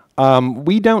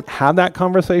 We don't have that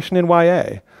conversation in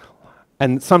YA.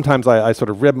 And sometimes I sort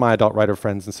of rib my adult writer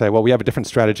friends and say, well, we have a different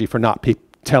strategy for not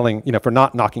for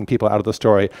not knocking people out of the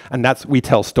story, and that's we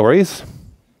tell stories.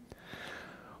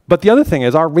 But the other thing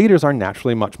is, our readers are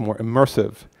naturally much more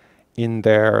immersive in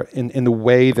the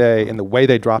way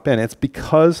they drop in. It's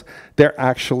because they're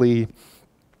actually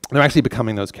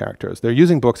becoming those characters. They're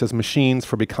using books as machines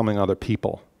for becoming other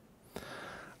people.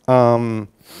 That's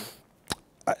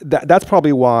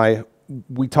probably why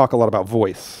we talk a lot about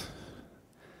voice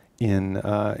in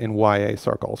YA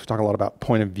circles. We talk a lot about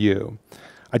point of view.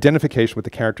 Identification with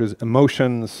the character's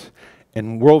emotions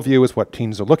and worldview is what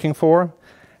teens are looking for,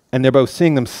 and they're both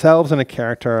seeing themselves in a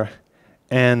character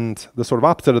and the sort of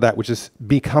opposite of that, which is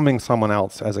becoming someone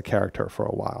else as a character for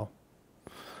a while.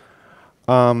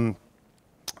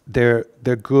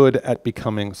 They're good at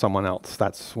becoming someone else.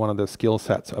 That's one of the skill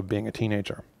sets of being a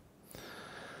teenager.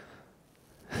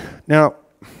 Now,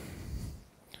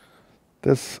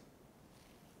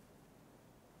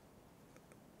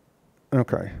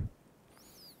 okay.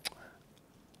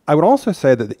 I would also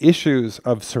say that the issues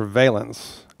of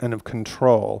surveillance and of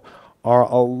control are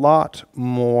a lot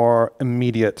more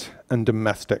immediate and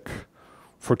domestic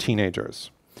for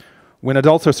teenagers. When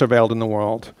adults are surveilled in the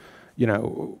world,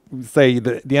 say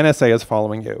the NSA is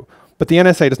following you, but the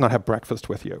NSA does not have breakfast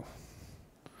with you.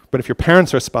 But if your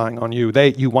parents are spying on you,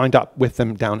 you wind up with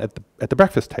them down at the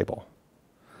breakfast table.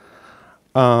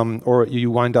 Or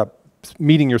you wind up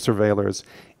meeting your surveillors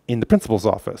in the principal's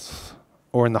office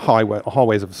or in the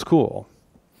hallways of school.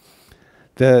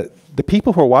 The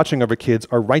people who are watching over kids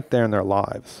are right there in their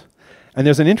lives. And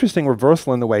there's an interesting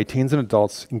reversal in the way teens and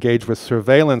adults engage with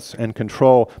surveillance and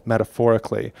control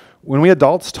metaphorically. When we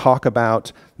adults talk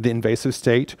about the invasive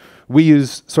state, we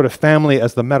use sort of family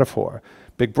as the metaphor.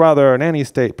 Big brother, nanny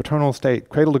state, paternal state,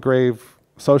 cradle to grave,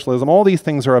 socialism, all these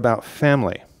things are about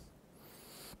family.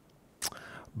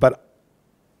 But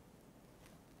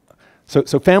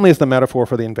so family is the metaphor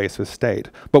for the invasive state.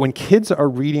 But when kids are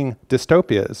reading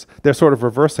dystopias, they're sort of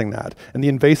reversing that. And the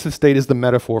invasive state is the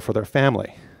metaphor for their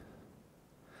family.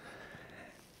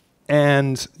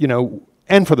 And,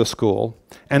 and for the school,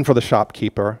 and for the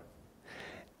shopkeeper.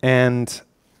 And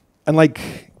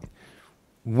like,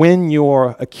 when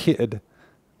you're a kid,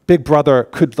 Big Brother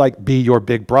could be your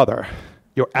big brother.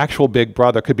 Your actual big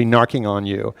brother could be narking on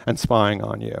you and spying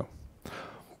on you.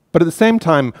 But at the same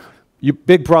time, your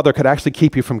big brother could actually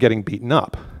keep you from getting beaten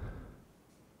up.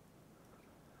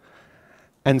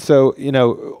 And so,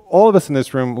 all of us in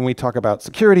this room, when we talk about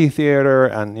security theater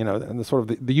and, and the sort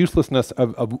of the uselessness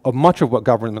of much of what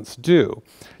governments do,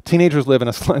 teenagers live in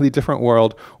a slightly different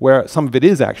world where some of it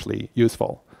is actually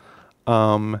useful.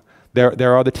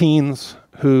 There are the teens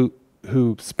who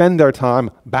spend their time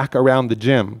back around the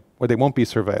gym where they won't be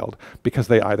surveilled because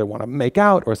they either want to make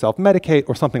out or self-medicate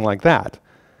or something like that.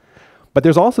 But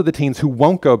there's also the teens who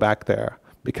won't go back there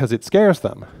because it scares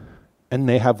them. And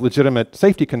they have legitimate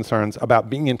safety concerns about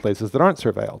being in places that aren't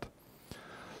surveilled.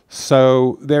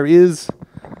 So there is,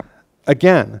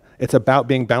 again, it's about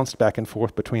being bounced back and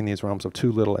forth between these realms of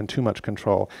too little and too much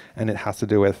control. And it has to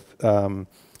do with,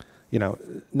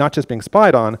 not just being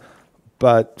spied on,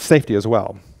 but safety as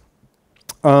well.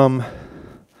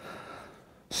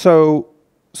 So,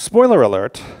 spoiler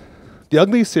alert, the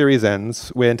Uglies series ends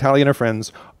when Tally and her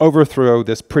friends overthrow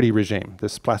this pretty regime,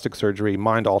 this plastic surgery,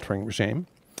 mind-altering regime.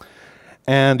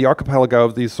 And the archipelago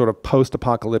of these sort of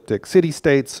post-apocalyptic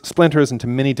city-states splinters into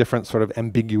many different sort of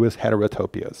ambiguous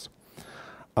heterotopias.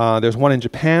 There's one in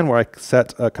Japan where I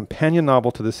set a companion novel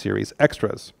to this series,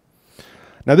 Extras.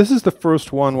 Now this is the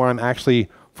first one where I'm actually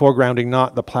foregrounding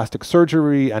not the plastic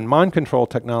surgery and mind control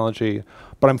technology,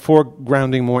 but I'm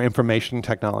foregrounding more information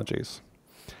technologies.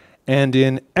 And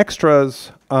in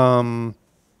Extras, in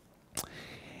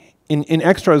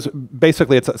Extras,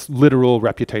 basically it's a literal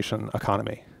reputation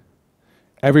economy.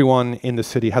 Everyone in the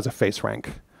city has a face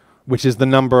rank, which is the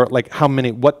number, like how many,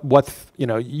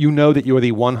 you know that you are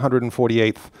the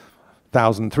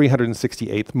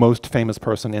 148,368th most famous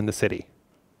person in the city.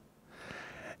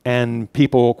 And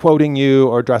people quoting you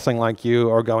or dressing like you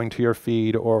or going to your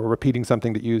feed or repeating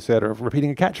something that you said or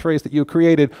repeating a catchphrase that you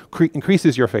created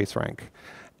increases your face rank.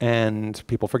 And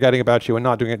people forgetting about you and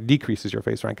not doing it decreases your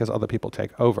face rank as other people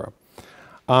take over.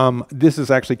 This is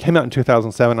actually came out in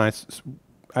 2007. I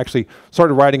actually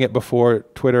started writing it before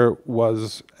Twitter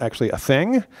was actually a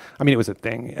thing. I mean, it was a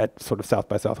thing at sort of South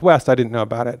by Southwest. I didn't know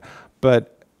about it,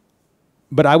 but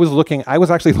I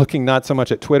was actually looking not so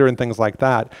much at Twitter and things like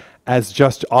that as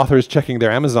just authors checking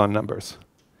their Amazon numbers.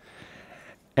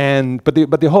 But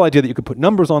the whole idea that you could put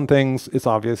numbers on things is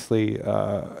obviously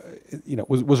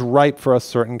was ripe for a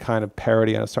certain kind of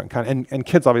parody and a certain kind and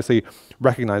kids obviously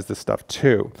recognize this stuff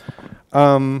too.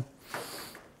 And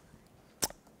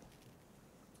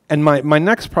my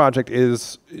next project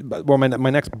is, or my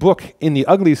next book in the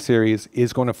Uglies series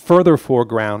is going to further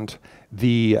foreground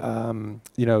the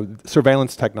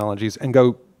surveillance technologies and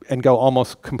go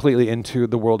almost completely into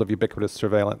the world of ubiquitous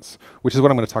surveillance, which is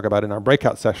what I'm going to talk about in our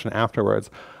breakout session afterwards.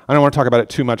 I don't want to talk about it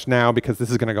too much now because this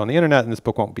is going to go on the internet and this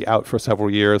book won't be out for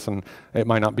several years and it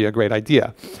might not be a great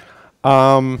idea.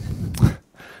 So,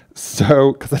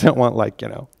 because I don't want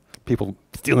people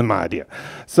stealing my idea.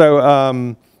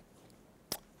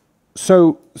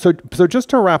 So just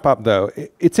to wrap up though,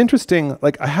 it's interesting,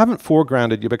 I haven't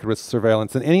foregrounded ubiquitous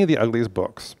surveillance in any of the Uglies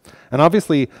books. And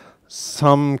obviously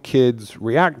some kids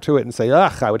react to it and say,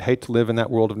 ugh, I would hate to live in that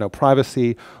world of no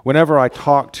privacy. Whenever I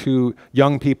talk to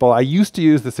young people, I used to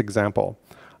use this example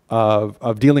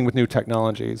of dealing with new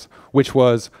technologies, which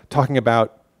was talking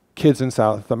about kids in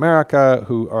South America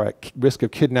who are at risk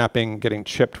of kidnapping getting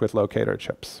chipped with locator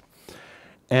chips.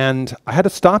 And I had to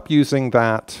stop using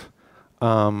that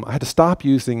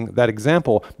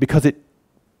example because it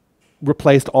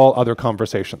replaced all other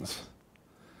conversations.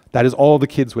 That is all the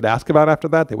kids would ask about after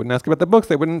that. They wouldn't ask about the books.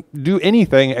 They wouldn't do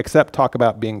anything except talk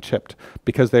about being chipped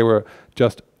because they were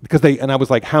and I was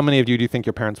like, how many of you do you think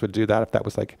your parents would do that if that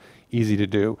was easy to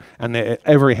do? And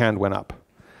every hand went up.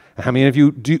 And how many of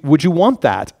you would you want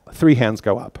that? 3 hands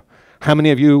go up. How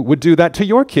many of you would do that to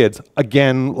your kids?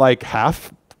 Again,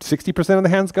 half, 60% of the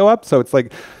hands go up. So it's a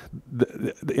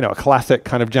classic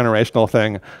kind of generational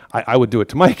thing. I would do it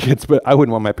to my kids, but I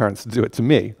wouldn't want my parents to do it to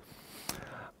me.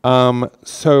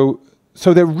 So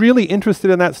they're really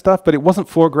interested in that stuff, but it wasn't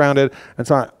foregrounded. And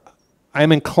so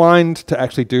I'm inclined to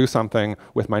actually do something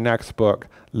with my next book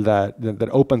that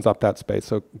opens up that space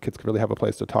so kids can really have a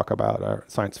place to talk about, or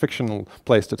science fictional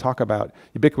place to talk about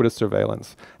ubiquitous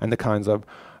surveillance and the kinds of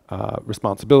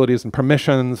responsibilities and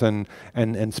permissions and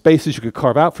spaces you could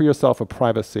carve out for yourself of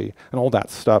privacy and all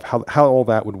that stuff, how all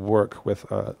that would work with,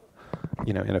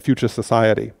 in a future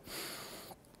society.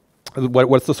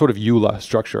 What's the sort of EULA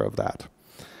structure of that?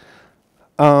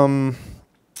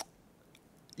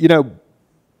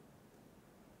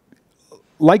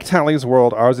 Like Tally's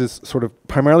world, ours is sort of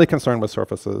primarily concerned with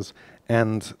surfaces,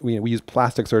 and we use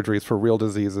plastic surgeries for real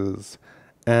diseases.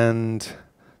 And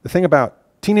the thing about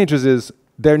teenagers is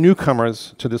they're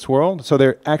newcomers to this world, so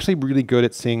they're actually really good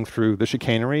at seeing through the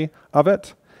chicanery of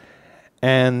it.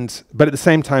 But at the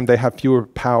same time, they have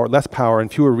less power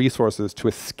and fewer resources to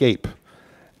escape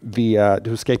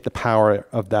the power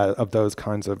of those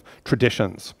kinds of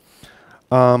traditions.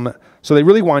 So they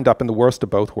really wind up in the worst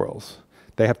of both worlds.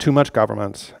 They have too much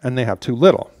government and they have too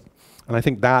little. And I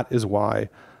think that is why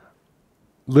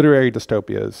literary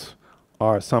dystopias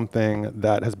are something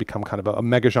that has become kind of a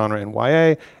mega genre in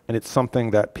YA, and it's something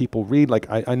that people read.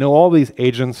 I know all these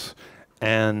agents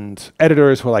and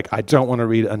editors who are I don't want to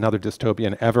read another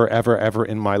dystopian ever, ever, ever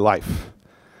in my life.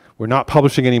 We're not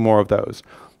publishing any more of those.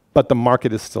 But the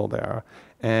market is still there,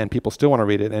 and people still want to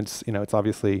read it. And it's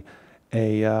obviously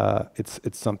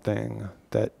it's something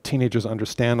that teenagers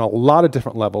understand on a lot of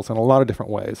different levels and a lot of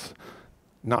different ways,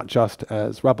 not just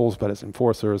as rebels, but as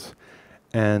enforcers,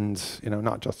 and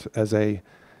not just as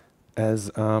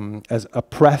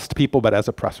oppressed people, but as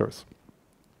oppressors.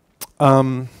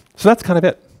 So that's kind of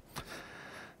it.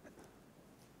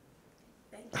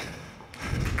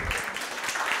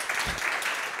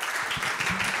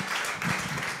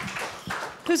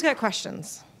 Who's got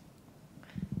questions?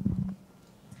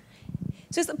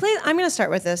 So I'm going to start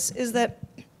with this, is that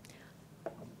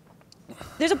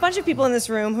there's a bunch of people in this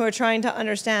room who are trying to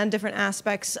understand different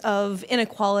aspects of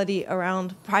inequality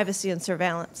around privacy and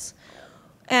surveillance,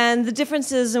 and the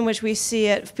differences in which we see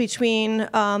it between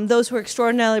those who are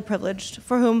extraordinarily privileged,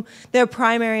 for whom their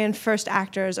primary and first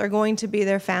actors are going to be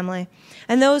their family,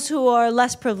 and those who are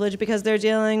less privileged because they're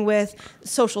dealing with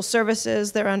social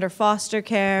services, they're under foster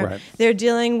care, right. They're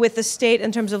dealing with the state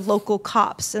in terms of local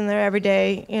cops in their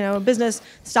everyday business,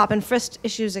 stop and frisk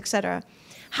issues, etc.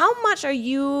 How much are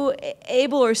you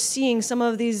able or seeing some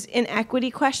of these inequity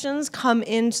questions come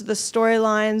into the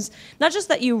storylines, not just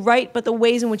that you write, but the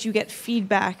ways in which you get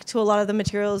feedback to a lot of the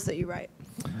materials that you write?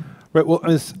 Right. Well,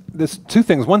 there's 2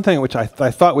 things. One thing which I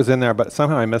thought was in there, but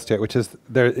somehow I missed it, which is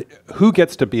who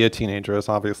gets to be a teenager is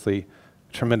obviously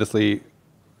tremendously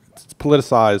it's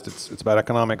politicized. It's about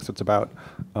economics. It's about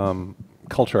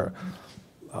culture.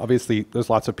 Obviously, there's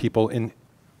lots of people in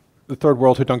the third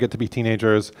world who don't get to be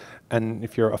teenagers, and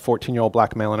if you're a 14-year-old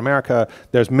black male in America,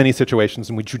 there's many situations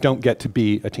in which you don't get to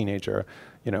be a teenager,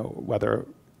 you know, whether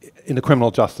in the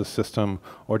criminal justice system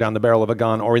or down the barrel of a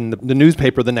gun or in the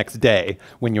newspaper the next day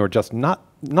when you're just not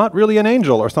really an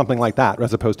angel or something like that,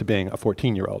 as opposed to being a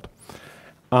 14-year-old.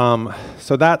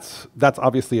 So that's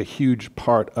obviously a huge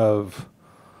part of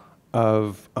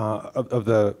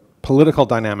the political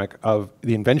dynamic of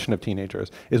the invention of teenagers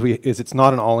is it's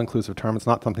not an all-inclusive term. It's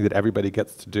not something that everybody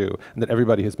gets to do and that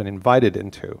everybody has been invited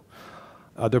into.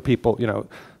 Other people, you know,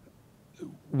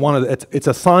 it's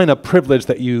a sign of privilege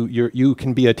that you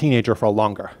can be a teenager for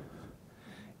longer.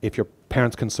 If your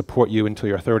parents can support you until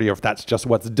you're 30, or if that's just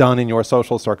what's done in your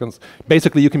social circles,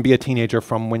 basically you can be a teenager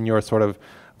from when you're sort of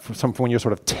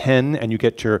 10 and you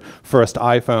get your first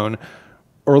iPhone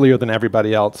earlier than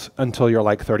everybody else until you're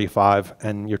like 35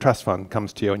 and your trust fund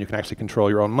comes to you and you can actually control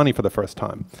your own money for the first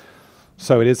time.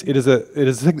 So it is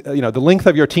you know, the length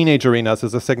of your teenageriness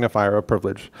is a signifier of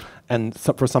privilege, and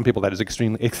for some people that is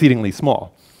exceedingly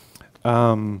small.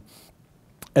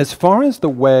 As far as the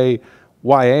way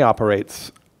YA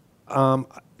operates,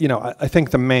 you know, I think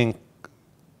the main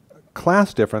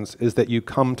class difference is that you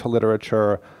come to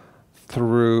literature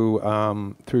through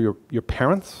your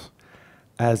parents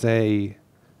as a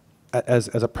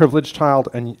privileged child,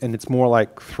 and it's more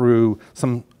like through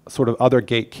some sort of other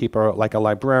gatekeeper, like a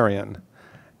librarian,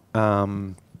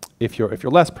 if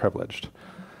you're less privileged.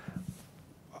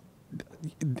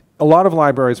 A lot of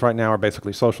libraries right now are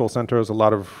basically social centers. A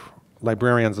lot of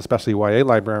librarians, especially YA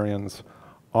librarians,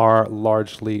 are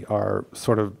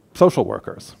sort of social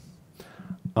workers.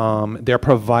 They're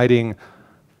providing,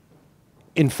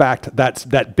 in fact,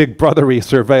 that big brothery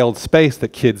surveilled space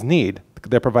that kids need.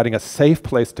 They're providing a safe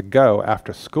place to go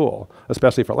after school,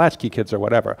 especially for latchkey kids or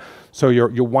whatever. So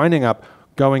you're winding up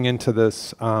going into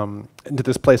this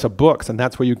place of books, and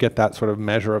that's where you get that sort of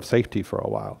measure of safety for a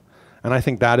while. And I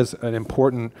think that is an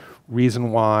important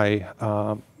reason why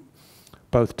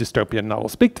both dystopian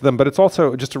novels speak to them, but it's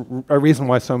also just a reason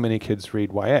why so many kids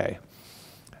read YA.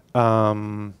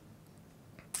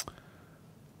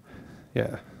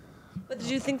 Yeah. But did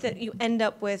you think that you end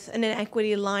up with an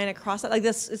inequity line across that? Like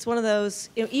this, it's one of those,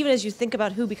 you know, even as you think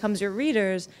about who becomes your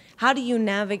readers, how do you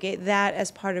navigate that as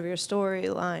part of your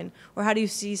storyline? Or how do you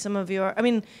see some of your, I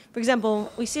mean, for example,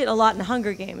 we see it a lot in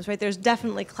Hunger Games, right? There's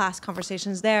definitely class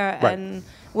conversations there and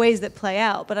ways that play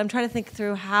out. But I'm trying to think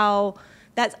through how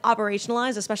that's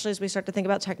operationalized, especially as we start to think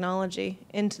about technology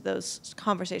into those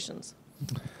conversations.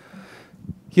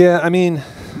 Yeah, I mean,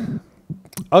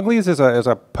 Uglies is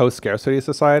a post-scarcity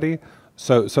society.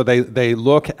 So they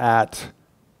look at,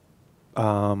 you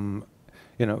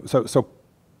know, so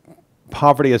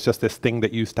poverty is just this thing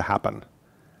that used to happen,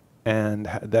 and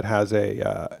that has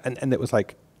and it was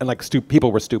like,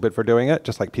 people were stupid for doing it,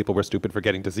 just like people were stupid for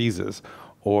getting diseases,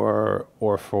 or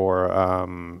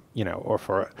for you know, or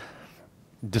for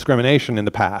discrimination in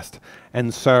the past,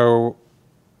 and so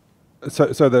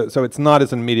it's not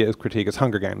as immediate as critique as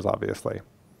Hunger Games, obviously.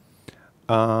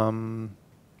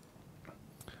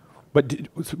 But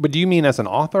do you mean as an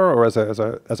author or as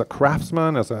a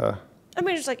craftsman, as a? I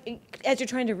mean, just like as you're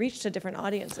trying to reach to different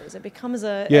audiences, it becomes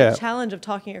a challenge of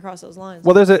talking across those lines.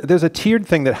 Well, there's a tiered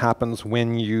thing that happens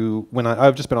when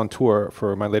I've just been on tour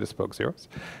for my latest book, Zeros,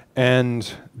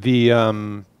 and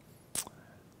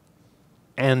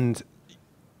and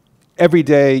every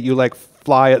day you like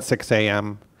fly at 6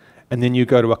 a.m. and then you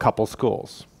go to a couple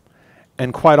schools.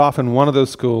 And quite often, one of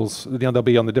those schools, you know, they'll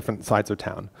be on the different sides of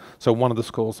town. So one of the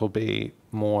schools will be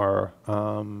more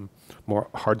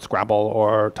hard Scrabble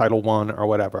or Title I or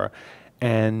whatever.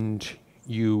 And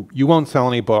you won't sell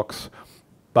any books,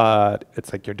 but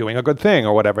it's like you're doing a good thing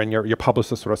or whatever. And your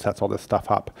publicist sort of sets all this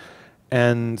stuff up.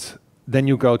 And then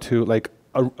you go to like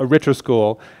a richer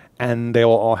school, and they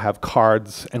will all have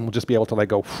cards, and we'll just be able to like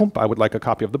go, I would like a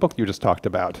copy of the book you just talked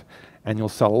about. And you'll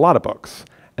sell a lot of books.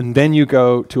 And then you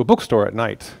go to a bookstore at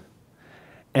night,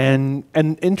 and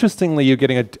interestingly, you're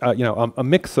getting a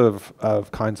mix of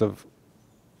kinds of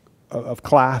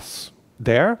class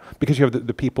there, because you have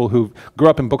the people who grew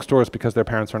up in bookstores because their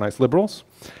parents are nice liberals,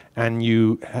 and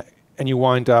you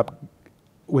wind up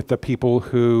with the people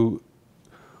who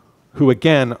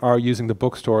again are using the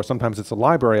bookstore. Sometimes it's a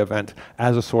library event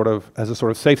as a sort of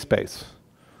safe space,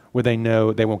 where they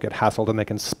know they won't get hassled and they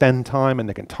can spend time and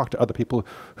they can talk to other people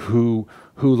who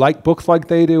like books like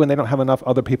they do, and they don't have enough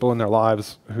other people in their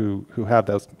lives who have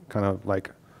those kind of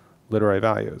like literary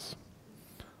values.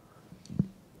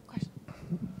 Question.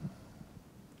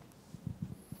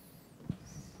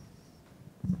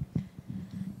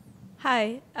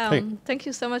 Hi. Hey. Thank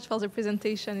you so much for the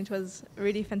presentation. It was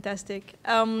really fantastic.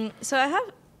 So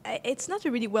it's not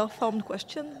a really well-formed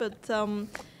question, but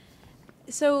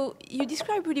so you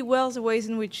describe really well the ways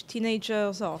in which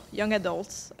teenagers or young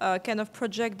adults kind of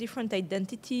project different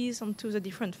identities onto the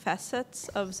different facets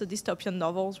of the dystopian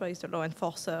novels, where it's the law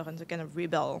enforcer and the kind of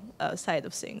rebel side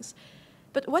of things.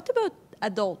 But what about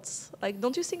adults? Like,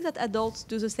 don't you think that adults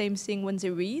do the same thing when they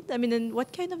read? I mean, and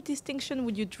what kind of distinction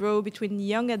would you draw between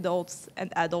young adults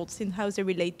and adults in how they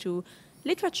relate to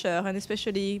literature, and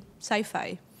especially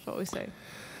sci-fi, shall we say?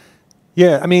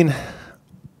 Yeah, I mean,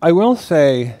 I will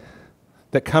say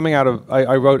that coming out of,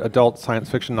 I wrote adult science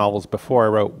fiction novels before I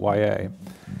wrote YA,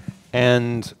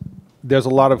 and there's a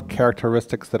lot of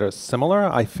characteristics that are similar.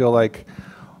 I feel like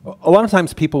a lot of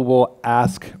times people will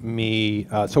ask me,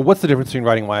 so what's the difference between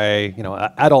writing YA,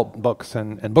 adult books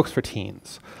and books for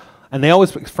teens? And they always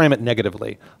frame it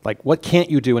negatively. Like, what can't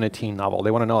you do in a teen novel?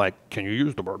 They want to know, like, can you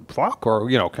use the word fuck? Or,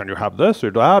 can you have this or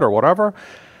that or whatever?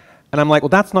 And I'm like, well,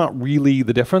 that's not really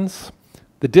the difference.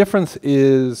 The difference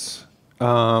is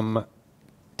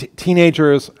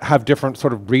teenagers have different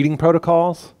sort of reading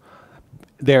protocols.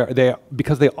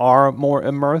 Because they are more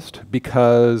immersed,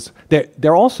 because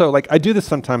they're also, like, I do this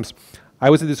sometimes.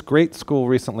 I was at this great school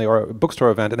recently, or a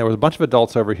bookstore event, and there was a bunch of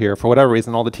adults over here. For whatever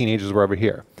reason, all the teenagers were over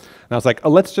here. And I was like,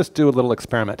 oh, let's just do a little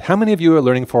experiment. How many of you are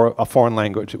learning for a foreign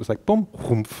language? It was like, boom,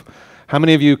 whoomph. How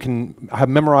many of you have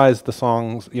memorized the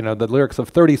songs, the lyrics of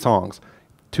 30 songs?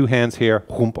 2 hands here,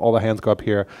 whoomp, all the hands go up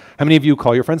here. How many of you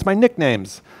call your friends by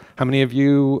nicknames? How many of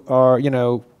you are,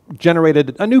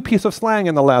 generated a new piece of slang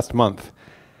in the last month?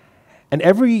 And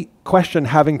every question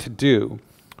having to do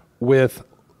with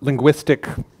linguistic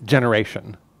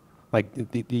generation, like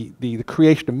the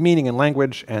creation of meaning in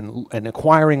language and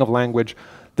acquiring of language,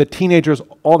 the teenagers,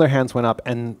 all their hands went up,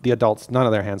 and the adults, none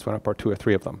of their hands went up, or 2 or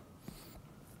 3 of them.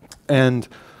 And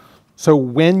so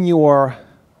when you're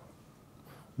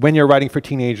writing for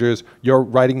teenagers, you're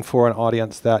writing for an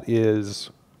audience that is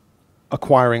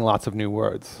acquiring lots of new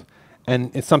words.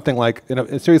 And it's something like, in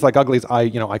a series like Uglies,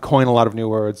 I coin a lot of new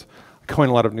words, coin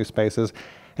a lot of new spaces.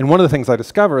 And one of the things I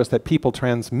discover is that people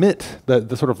transmit,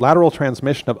 the sort of lateral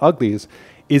transmission of Uglies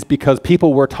is because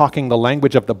people were talking the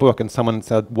language of the book, and someone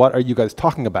said, what are you guys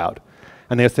talking about?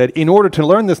 And they said, in order to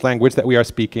learn this language that we are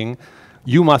speaking,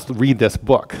 you must read this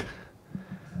book.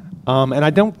 And I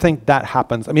don't think that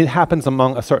happens. I mean, it happens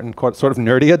among a certain sort of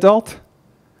nerdy adult,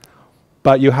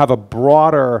 but you have a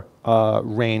broader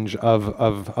range of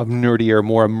nerdier,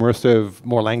 more immersive,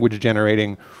 more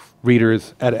language-generating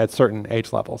readers at certain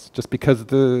age levels, just because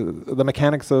the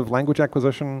mechanics of language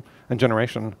acquisition and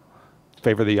generation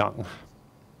favor the young,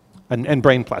 and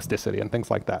brain plasticity and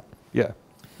things like that. Yeah.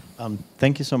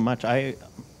 Thank you so much. I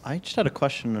just had a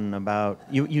question about,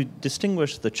 you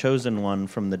distinguish the chosen one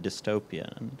from the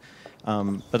dystopian,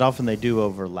 but often they do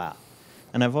overlap.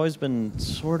 And I've always been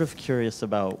sort of curious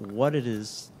about what it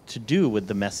is to do with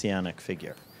the messianic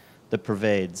figure that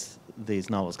pervades these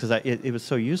novels, because it was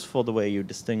so useful the way you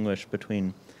distinguish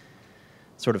between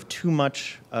sort of too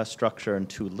much structure and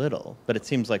too little. But it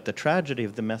seems like the tragedy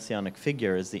of the messianic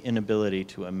figure is the inability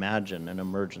to imagine an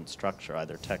emergent structure,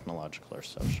 either technological or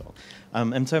social.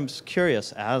 And so I'm just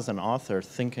curious, as an author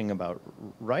thinking about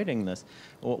writing this,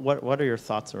 what are your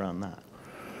thoughts around that?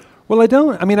 Well,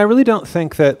 I really don't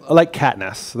think that, like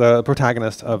Katniss, the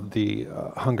protagonist of the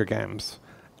Hunger Games,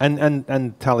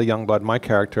 and Tally Youngblood, my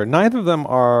character, neither of them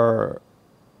are,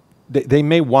 they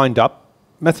may wind up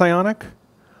messianic,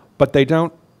 but they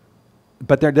don't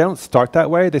start that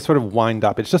way. They sort of wind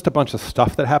up. It's just a bunch of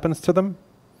stuff that happens to them.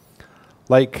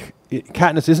 Like,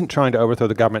 Katniss isn't trying to overthrow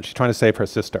the government, she's trying to save her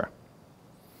sister.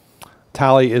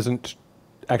 Tally isn't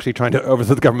actually trying to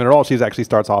overthrow the government at all. She actually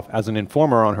starts off as an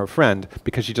informer on her friend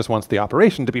because she just wants the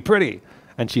operation to be pretty,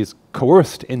 and she's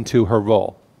coerced into her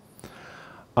role.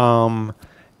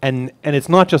 And it's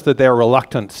not just that they're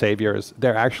reluctant saviors,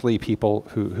 they're actually people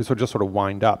who just sort of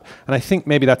wind up. And I think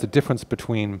maybe that's a difference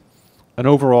between, an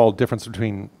overall difference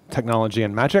between technology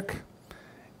and magic,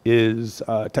 is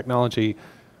technology,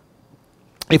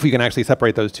 if we can actually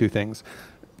separate those two things.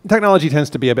 Technology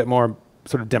tends to be a bit more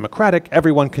sort of democratic.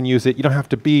 Everyone can use it. You don't have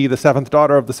to be the 7th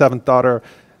daughter of the 7th daughter,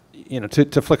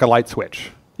 to flick a light switch.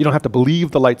 You don't have to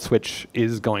believe the light switch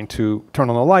is going to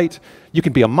turn on the light. You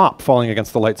can be a mop falling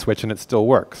against the light switch and it still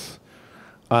works.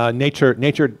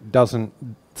 Nature doesn't,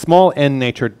 small n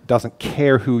nature doesn't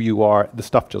care who you are, the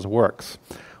stuff just works.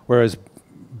 Whereas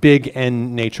big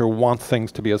N nature wants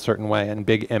things to be a certain way, and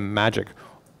big M magic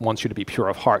wants you to be pure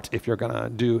of heart if you're gonna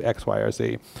do X, Y, or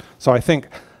Z. So I think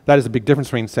that is a big difference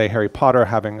between, say, Harry Potter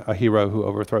having a hero who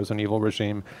overthrows an evil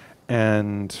regime,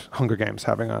 and Hunger Games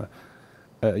having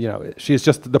you know, she's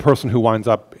just the person who winds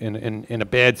up in a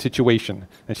bad situation,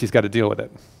 and she's got to deal with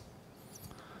it.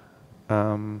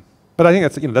 But I think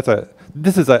that's, you know,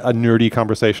 this is a nerdy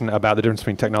conversation about the difference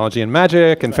between technology and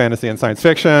magic and fantasy and science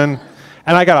fiction.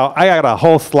 And I got a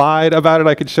whole slide about it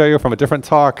I could show you from a different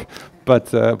talk,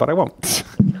 but I won't.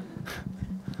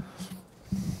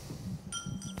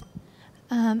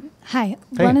 Hi. Hey.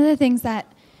 One of the things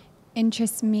that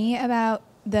interests me about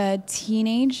the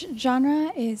teenage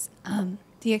genre is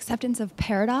the acceptance of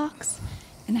paradox,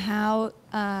 and how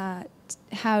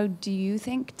do you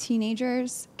think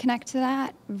teenagers connect to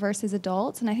that versus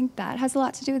adults? And I think that has a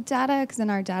lot to do with data, because in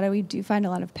our data we do find a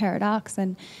lot of paradox,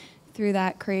 and through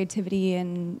that creativity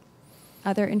and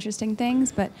other interesting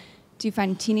things. But do you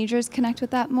find teenagers connect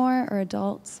with that more, or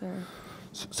adults? Or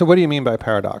So what do you mean by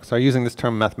paradox? Are you using this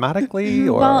term mathematically,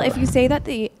 or? well, if you say that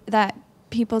that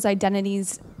people's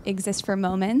identities exist for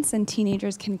moments, and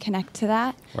teenagers can connect to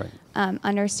that, right.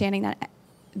 Understanding that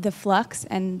the flux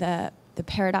and the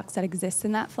paradox that exists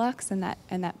in that flux, and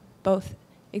that both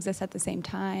exist at the same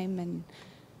time. And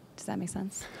does that make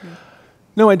sense? Yeah.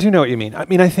 No, I do know what you mean. I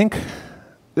mean, I think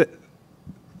that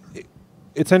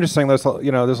it's interesting. There's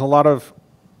a lot of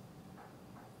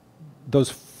those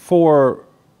four.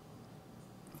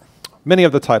 Many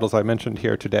of the titles I mentioned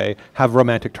here today have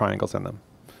romantic triangles in them,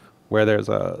 where there's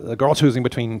a girl choosing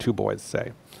between two boys,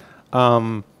 say.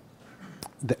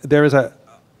 There is a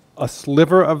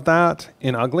sliver of that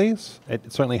in Uglies.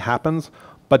 It certainly happens,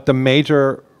 but the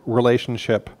major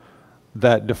relationship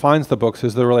that defines the books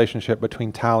is the relationship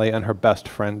between Tally and her best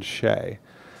friend Shay,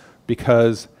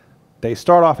 because they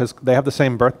start off as, they have the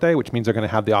same birthday, which means they're going to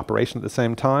have the operation at the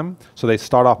same time. So they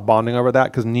start off bonding over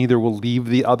that, because neither will leave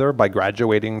the other by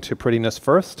graduating to prettiness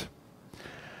first.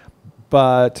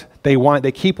 But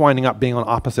they keep winding up being on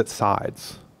opposite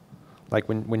sides. Like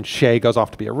when Shay goes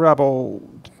off to be a rebel,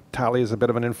 Tally is a bit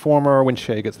of an informer. When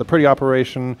Shay gets the pretty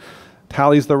operation,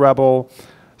 Tally's the rebel.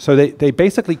 So they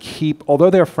basically keep, although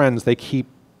they're friends, they keep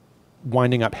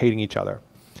winding up hating each other.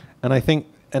 And I think,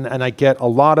 and I get a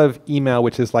lot of email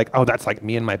which is like, oh, that's like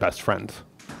me and my best friend.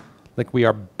 Like, we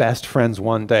are best friends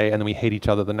one day and then we hate each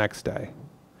other the next day.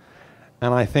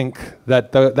 And I think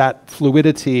that that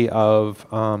fluidity of,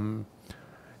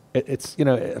 it's, you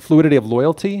know, fluidity of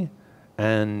loyalty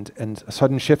and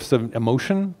sudden shifts of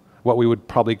emotion, what we would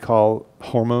probably call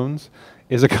hormones,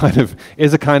 is a kind of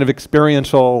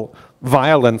experiential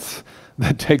violence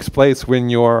that takes place when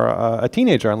you're a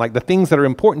teenager, and like the things that are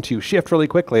important to you shift really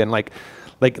quickly, and like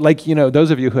you know, those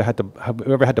of you who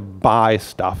ever had to buy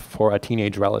stuff for a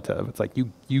teenage relative, it's like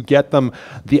you get them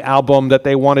the album that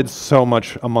they wanted so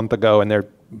much a month ago and their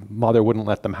mother wouldn't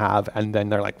let them have, and then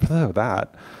they're like, oh,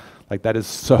 that is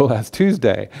so last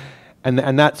Tuesday.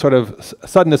 And that sort of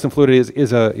suddenness and fluidity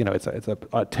is a, you know, it's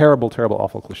a terrible,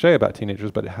 awful cliche about teenagers,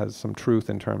 but it has some truth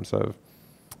in terms of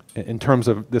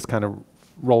this kind of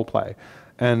role play.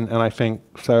 And I think,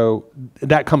 so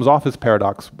that comes off as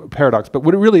paradox, but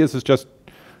what it really is just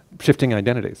shifting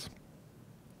identities.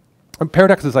 And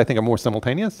paradoxes, I think, are more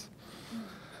simultaneous.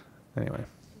 Anyway.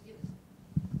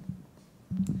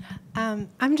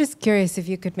 I'm just curious if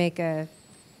you could make a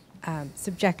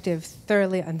subjective,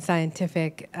 thoroughly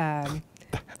unscientific. I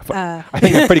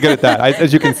think I'm pretty good at that,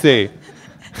 as you can see.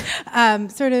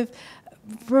 Sort of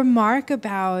remark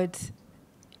about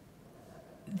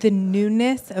the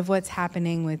newness of what's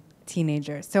happening with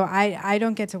teenagers. So I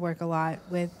don't get to work a lot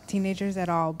with teenagers at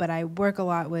all, but I work a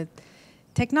lot with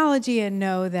technology and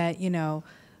know that, you know,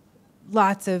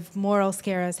 lots of moral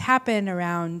scares happen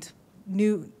around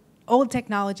old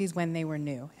technologies when they were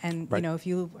new. And, right. You know, if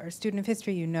you are a student of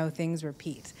history, you know things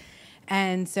repeat.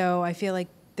 And so I feel like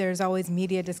there's always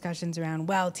media discussions around,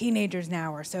 well, teenagers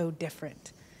now are so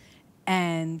different.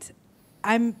 And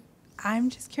I'm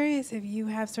just curious if you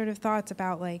have sort of thoughts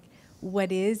about, like,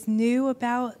 what is new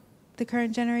about the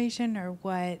current generation, or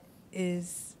what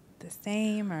is the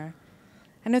same, or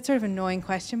I know it's sort of an annoying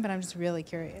question, but I'm just really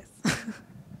curious.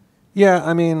 Yeah,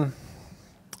 I mean,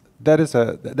 it's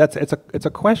a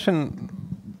question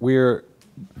we're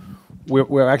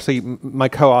actually, my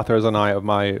co-authors and I of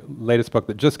my latest book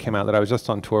that just came out, that I was just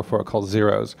on tour for, called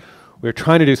Zeros. We're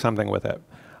trying to do something with it,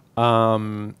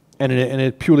 and in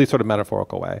a purely sort of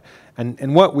metaphorical way.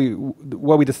 And what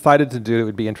we decided to do that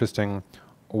would be interesting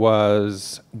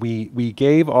was we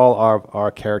gave all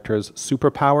our characters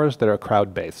superpowers that are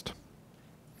crowd-based.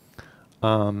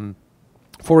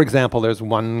 For example, there's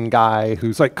one guy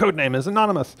whose like codename is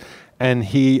Anonymous, and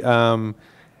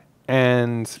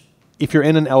and if you're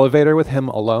in an elevator with him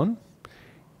alone,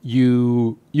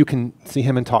 you can see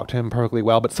him and talk to him perfectly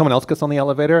well, but someone else gets on the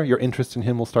elevator, your interest in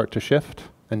him will start to shift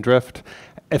and drift.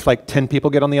 if like 10 people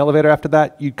get on the elevator after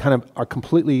that, you kind of are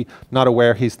completely not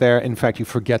aware he's there. In fact, you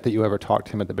forget that you ever talked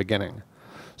to him at the beginning.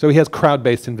 So he has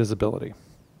crowd-based invisibility.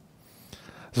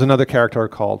 There's another character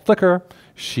called Flicker.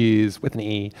 She's with an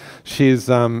E. She's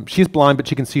blind, but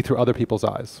she can see through other people's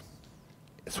eyes,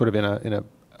 sort of in a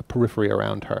periphery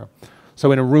around her.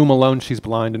 So in a room alone, she's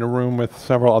blind. In a room with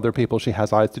several other people, she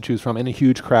has eyes to choose from. In a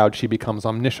huge crowd, she becomes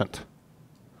omniscient.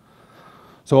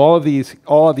 So all of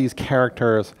these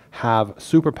characters have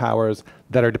superpowers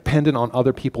that are dependent on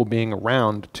other people being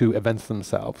around to evince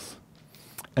themselves.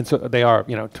 And so they are,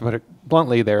 to put it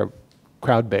bluntly, they're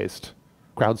crowd-based,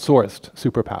 crowd-sourced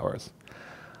superpowers.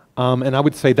 And I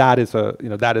would say that is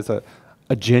a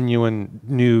genuine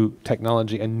new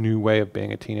technology, a new way of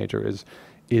being a teenager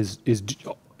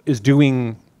is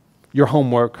doing your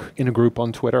homework in a group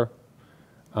on Twitter,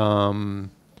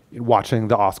 watching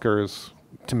the Oscars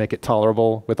to make it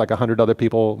tolerable with like 100 other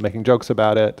people making jokes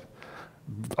about it,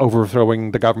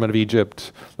 overthrowing the government of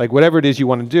Egypt, like whatever it is you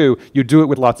want to do, you do it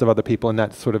with lots of other people, and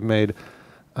that's sort of made,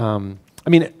 and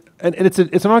it's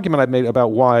an argument I've made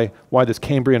about why this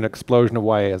Cambrian explosion of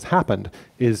YA has happened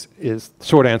is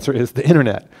short answer is the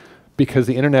internet, because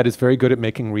the internet is very good at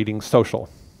making reading social.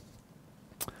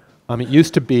 It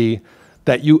used to be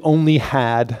that you only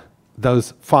had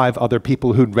those 5 other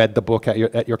people who'd read the book at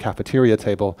your cafeteria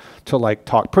table to like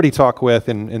talk with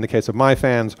in the case of my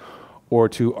fans, or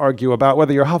to argue about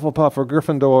whether you're Hufflepuff or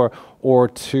Gryffindor, or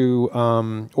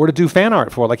to do fan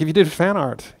art for. Like if you did fan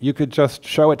art, you could just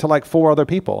show it to like 4 other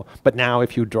people. But now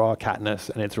if you draw Katniss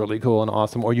and it's really cool and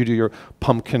awesome, or you do your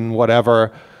pumpkin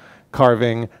whatever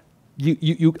carving,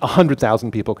 you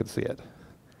 100,000 people could see it.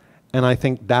 And I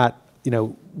think that,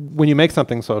 when you make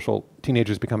something social,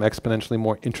 teenagers become exponentially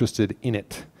more interested in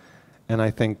it. And I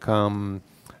think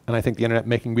the internet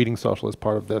making reading social is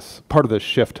part of this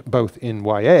shift, both in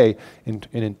YA,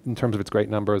 in terms of its great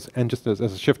numbers, and just as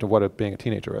a shift of what being a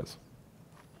teenager is.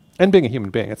 And being a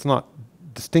human being. It's not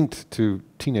distinct to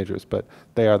teenagers, but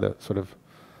they are the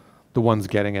ones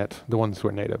getting it, the ones who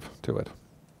are native to it.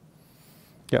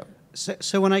 Yeah.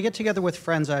 So when I get together with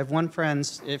friends, I have one friend,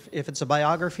 if it's a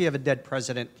biography of a dead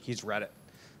president, he's read it,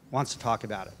 wants to talk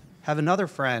about it. Have another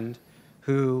friend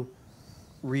who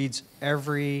reads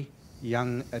every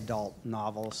young adult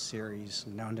novel series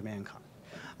known to mankind.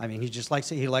 I mean, he just likes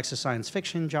it. He likes the science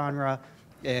fiction genre,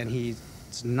 and he's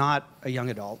not a young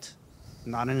adult,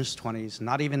 not in his 20s,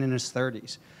 not even in his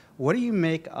 30s. What do you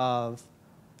make of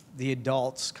the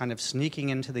adults kind of sneaking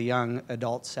into the young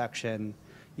adult section,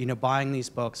 buying these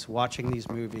books, watching these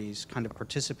movies, kind of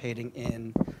participating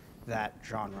in that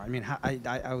genre? I mean,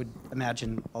 I would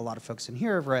imagine a lot of folks in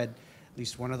here have read at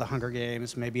least one of the Hunger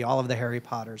Games, maybe all of the Harry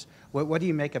Potters. What do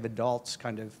you make of adults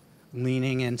kind of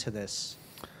leaning into this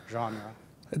genre?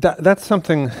 That's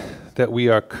something that we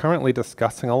are currently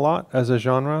discussing a lot as a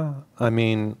genre. I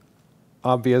mean,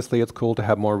 obviously it's cool to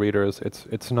have more readers.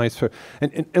 It's nice for,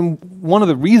 and one of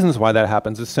the reasons why that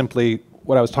happens is simply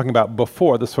what I was talking about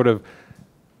before, the sort of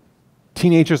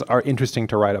teenagers are interesting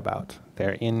to write about.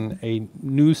 They're in a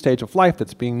new stage of life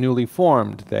that's being newly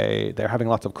formed. They're having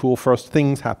lots of cool first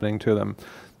things happening to them.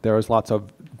 There is lots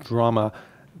of drama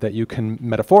that you can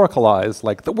metaphoricalize,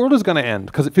 like the world is going to end,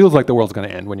 because it feels like the world's going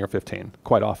to end when you're 15,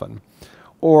 quite often.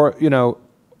 Or,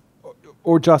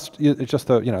 or just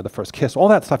the first kiss. All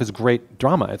that stuff is great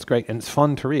drama. It's great, and it's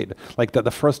fun to read. Like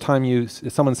the first time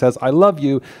someone says, I love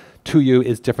you, to you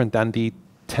is different than the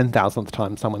 10,000th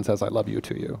time someone says I love you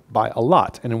to you, by a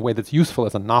lot, and in a way that's useful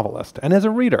as a novelist and as a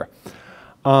reader.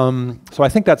 So I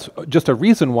think that's just a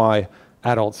reason why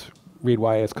adults read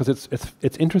YA, is because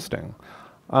it's interesting.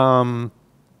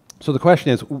 So the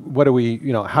question is,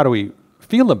 how do we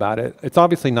feel about it? It's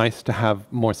obviously nice to have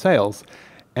more sales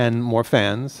and more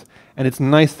fans, and it's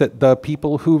nice that the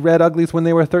people who read Uglies when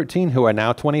they were 13, who are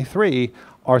now 23,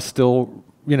 are still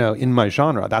in my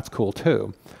genre. That's cool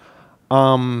too.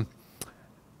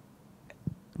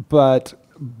 But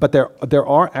there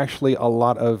are actually a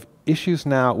lot of issues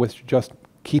now with just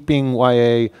keeping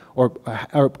YA or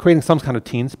creating some kind of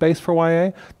teen space for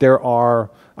YA.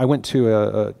 I went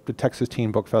to the Texas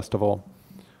Teen Book Festival,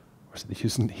 or is it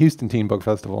the Houston Teen Book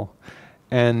Festival,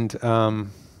 and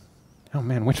oh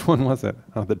man, which one was it?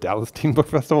 Oh, the Dallas Teen Book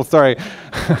Festival. Sorry,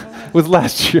 it was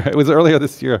last year. It was earlier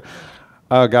this year.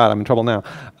 Oh God, I'm in trouble now.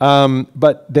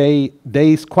 But they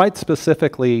quite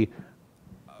specifically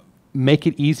make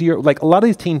it easier. Like a lot of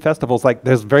these teen festivals, like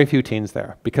there's very few teens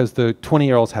there because the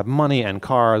 20-year-olds have money and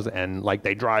cars, and like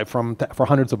they drive for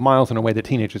hundreds of miles in a way that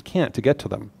teenagers can't to get to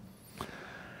them.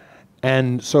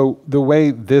 And so the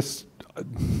way this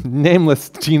nameless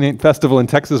teen festival in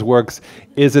Texas works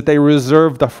is that they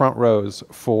reserve the front rows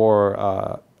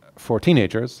for for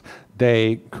teenagers.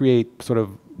 They create sort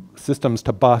of systems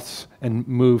to bus and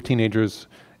move teenagers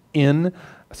in,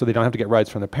 so they don't have to get rides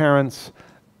from their parents.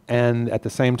 And at the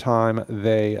same time,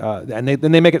 then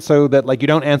they make it so that like you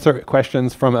don't answer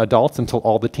questions from adults until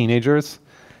all the teenagers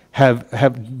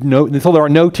until there are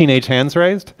no teenage hands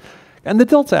raised. And the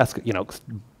adults ask,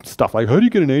 stuff like, how do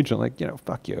you get an agent? Like,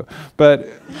 fuck you. But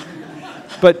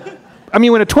I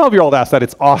mean, when a 12-year-old asks that,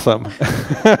 it's awesome.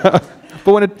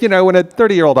 But when a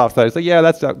 30-year-old asks that, it's like, yeah,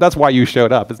 that's why you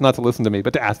showed up. It's not to listen to me,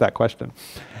 but to ask that question.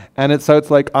 And it's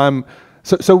like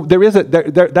So there is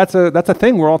that's a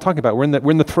thing we're all talking about.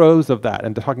 We're in the throes of that,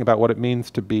 and talking about what it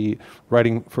means to be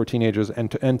writing for teenagers,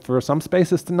 and for some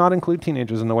spaces to not include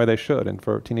teenagers in the way they should, and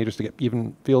for teenagers to get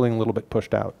even feeling a little bit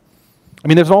pushed out. I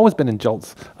mean, there's always been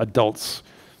adults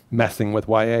messing with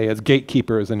YA as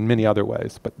gatekeepers in many other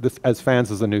ways, but this, as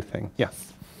fans, is a new thing.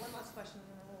 Yes. One last question.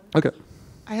 Okay.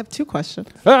 I have 2 questions.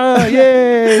 Ah,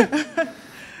 yay! No,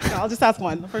 I'll just ask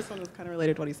one. The first one is kind of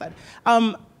related to what he said.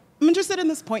 I'm interested in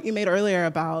this point you made earlier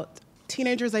about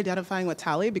teenagers identifying with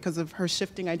Tally because of her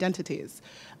shifting identities.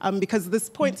 Because this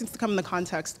point seems to come in the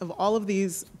context of all of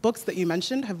these books that you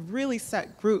mentioned have really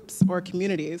set groups or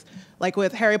communities. Like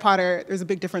with Harry Potter, there's a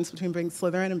big difference between being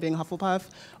Slytherin and being Hufflepuff.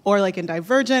 Or like in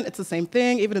Divergent, it's the same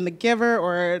thing. Even in The Giver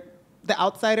or The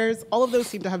Outsiders, all of those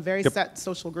seem to have very set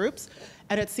social groups.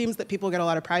 And it seems that people get a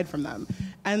lot of pride from them.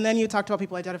 And then you talked about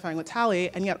people identifying with Tally,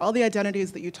 and yet all the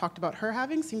identities that you talked about her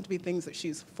having seem to be things that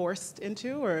she's forced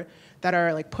into or that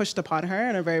are like pushed upon her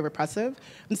and are very repressive.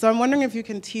 And so I'm wondering if you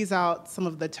can tease out some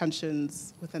of the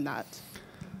tensions within that.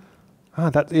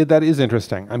 That is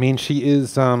interesting. I mean, she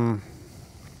is,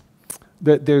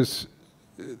 there's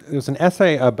an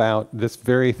essay about this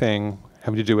very thing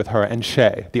having to do with her and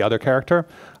Shay, the other character.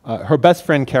 Her best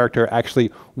friend character, actually,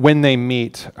 when they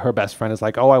meet, her best friend is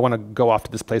like, oh, I want to go off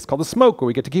to this place called The Smoke where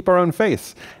we get to keep our own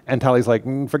face. And Tally's like,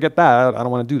 forget that. I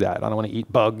don't want to do that. I don't want to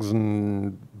eat bugs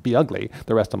and be ugly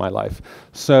the rest of my life.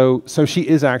 So she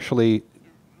is actually,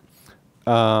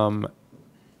 so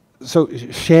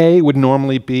Shay would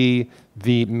normally be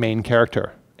the main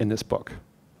character in this book.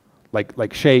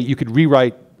 Like Shay, you could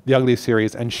rewrite the Uglies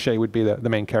series and Shay would be the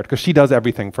main character because she does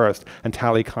everything first and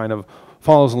Tally kind of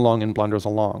follows along and blunders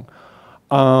along.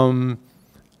 And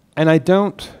I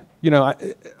don't,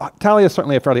 Tally is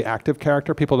certainly a fairly active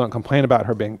character. People don't complain about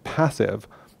her being passive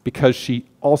because she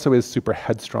also is super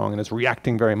headstrong and is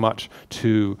reacting very much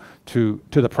to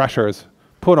the pressures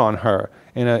put on her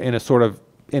in a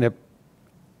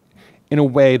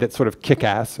way that's sort of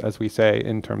kick-ass, as we say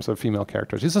in terms of female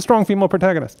characters. She's a strong female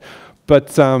protagonist.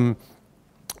 But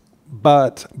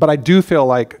I do feel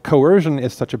like coercion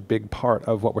is such a big part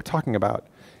of what we're talking about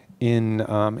in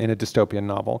a dystopian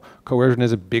novel. Coercion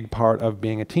is a big part of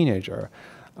being a teenager.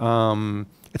 It's a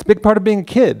big part of being a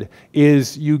kid,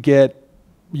 is your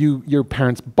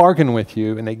parents bargain with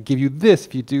you and they give you this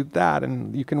if you do that,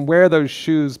 and you can wear those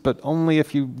shoes but only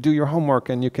if you do your homework,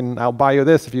 and I'll buy you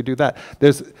this if you do that.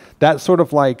 There's that sort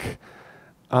of like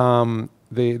the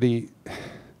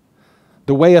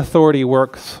way authority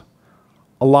works.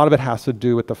 A lot of it has to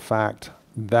do with the fact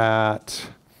that,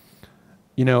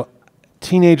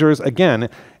 teenagers, again,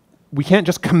 we can't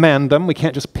just command them. We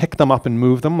can't just pick them up and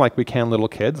move them like we can little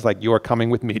kids. Like, you are coming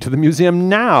with me to the museum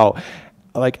now.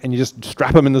 And you just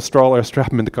strap them in the stroller, strap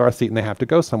them in the car seat, and they have to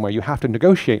go somewhere. You have to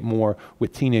negotiate more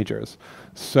with teenagers.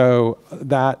 So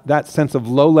that sense of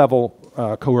low-level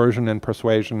coercion and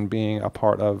persuasion being a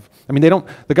part of,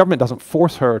 the government doesn't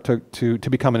force her to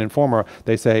become an informer.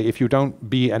 They say, if you don't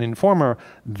be an informer,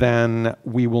 then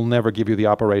we will never give you the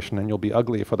operation and you'll be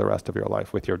ugly for the rest of your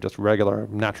life with your just regular,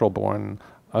 natural-born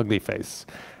ugly face.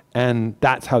 And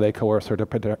that's how they coerce her to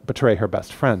betray her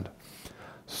best friend.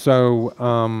 So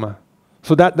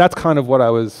that's kind of what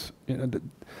I was,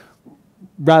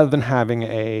 rather than having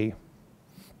a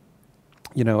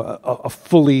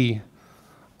fully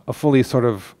sort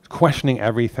of questioning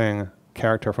everything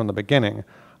character from the beginning,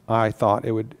 I thought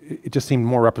it just seemed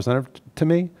more representative to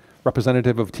me,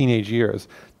 representative of teenage years,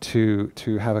 to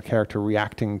have a character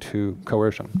reacting to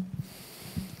coercion.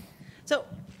 So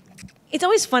it's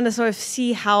always fun to sort of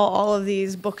see how all of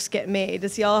these books get made, to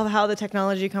see all of how the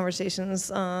technology conversations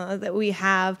that we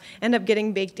have end up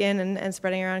getting baked in and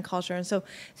spreading around culture. And so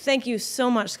thank you so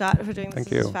much, Scott, for doing this.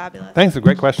 Thank you. This is fabulous. Thanks, a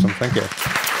great question. Thank you.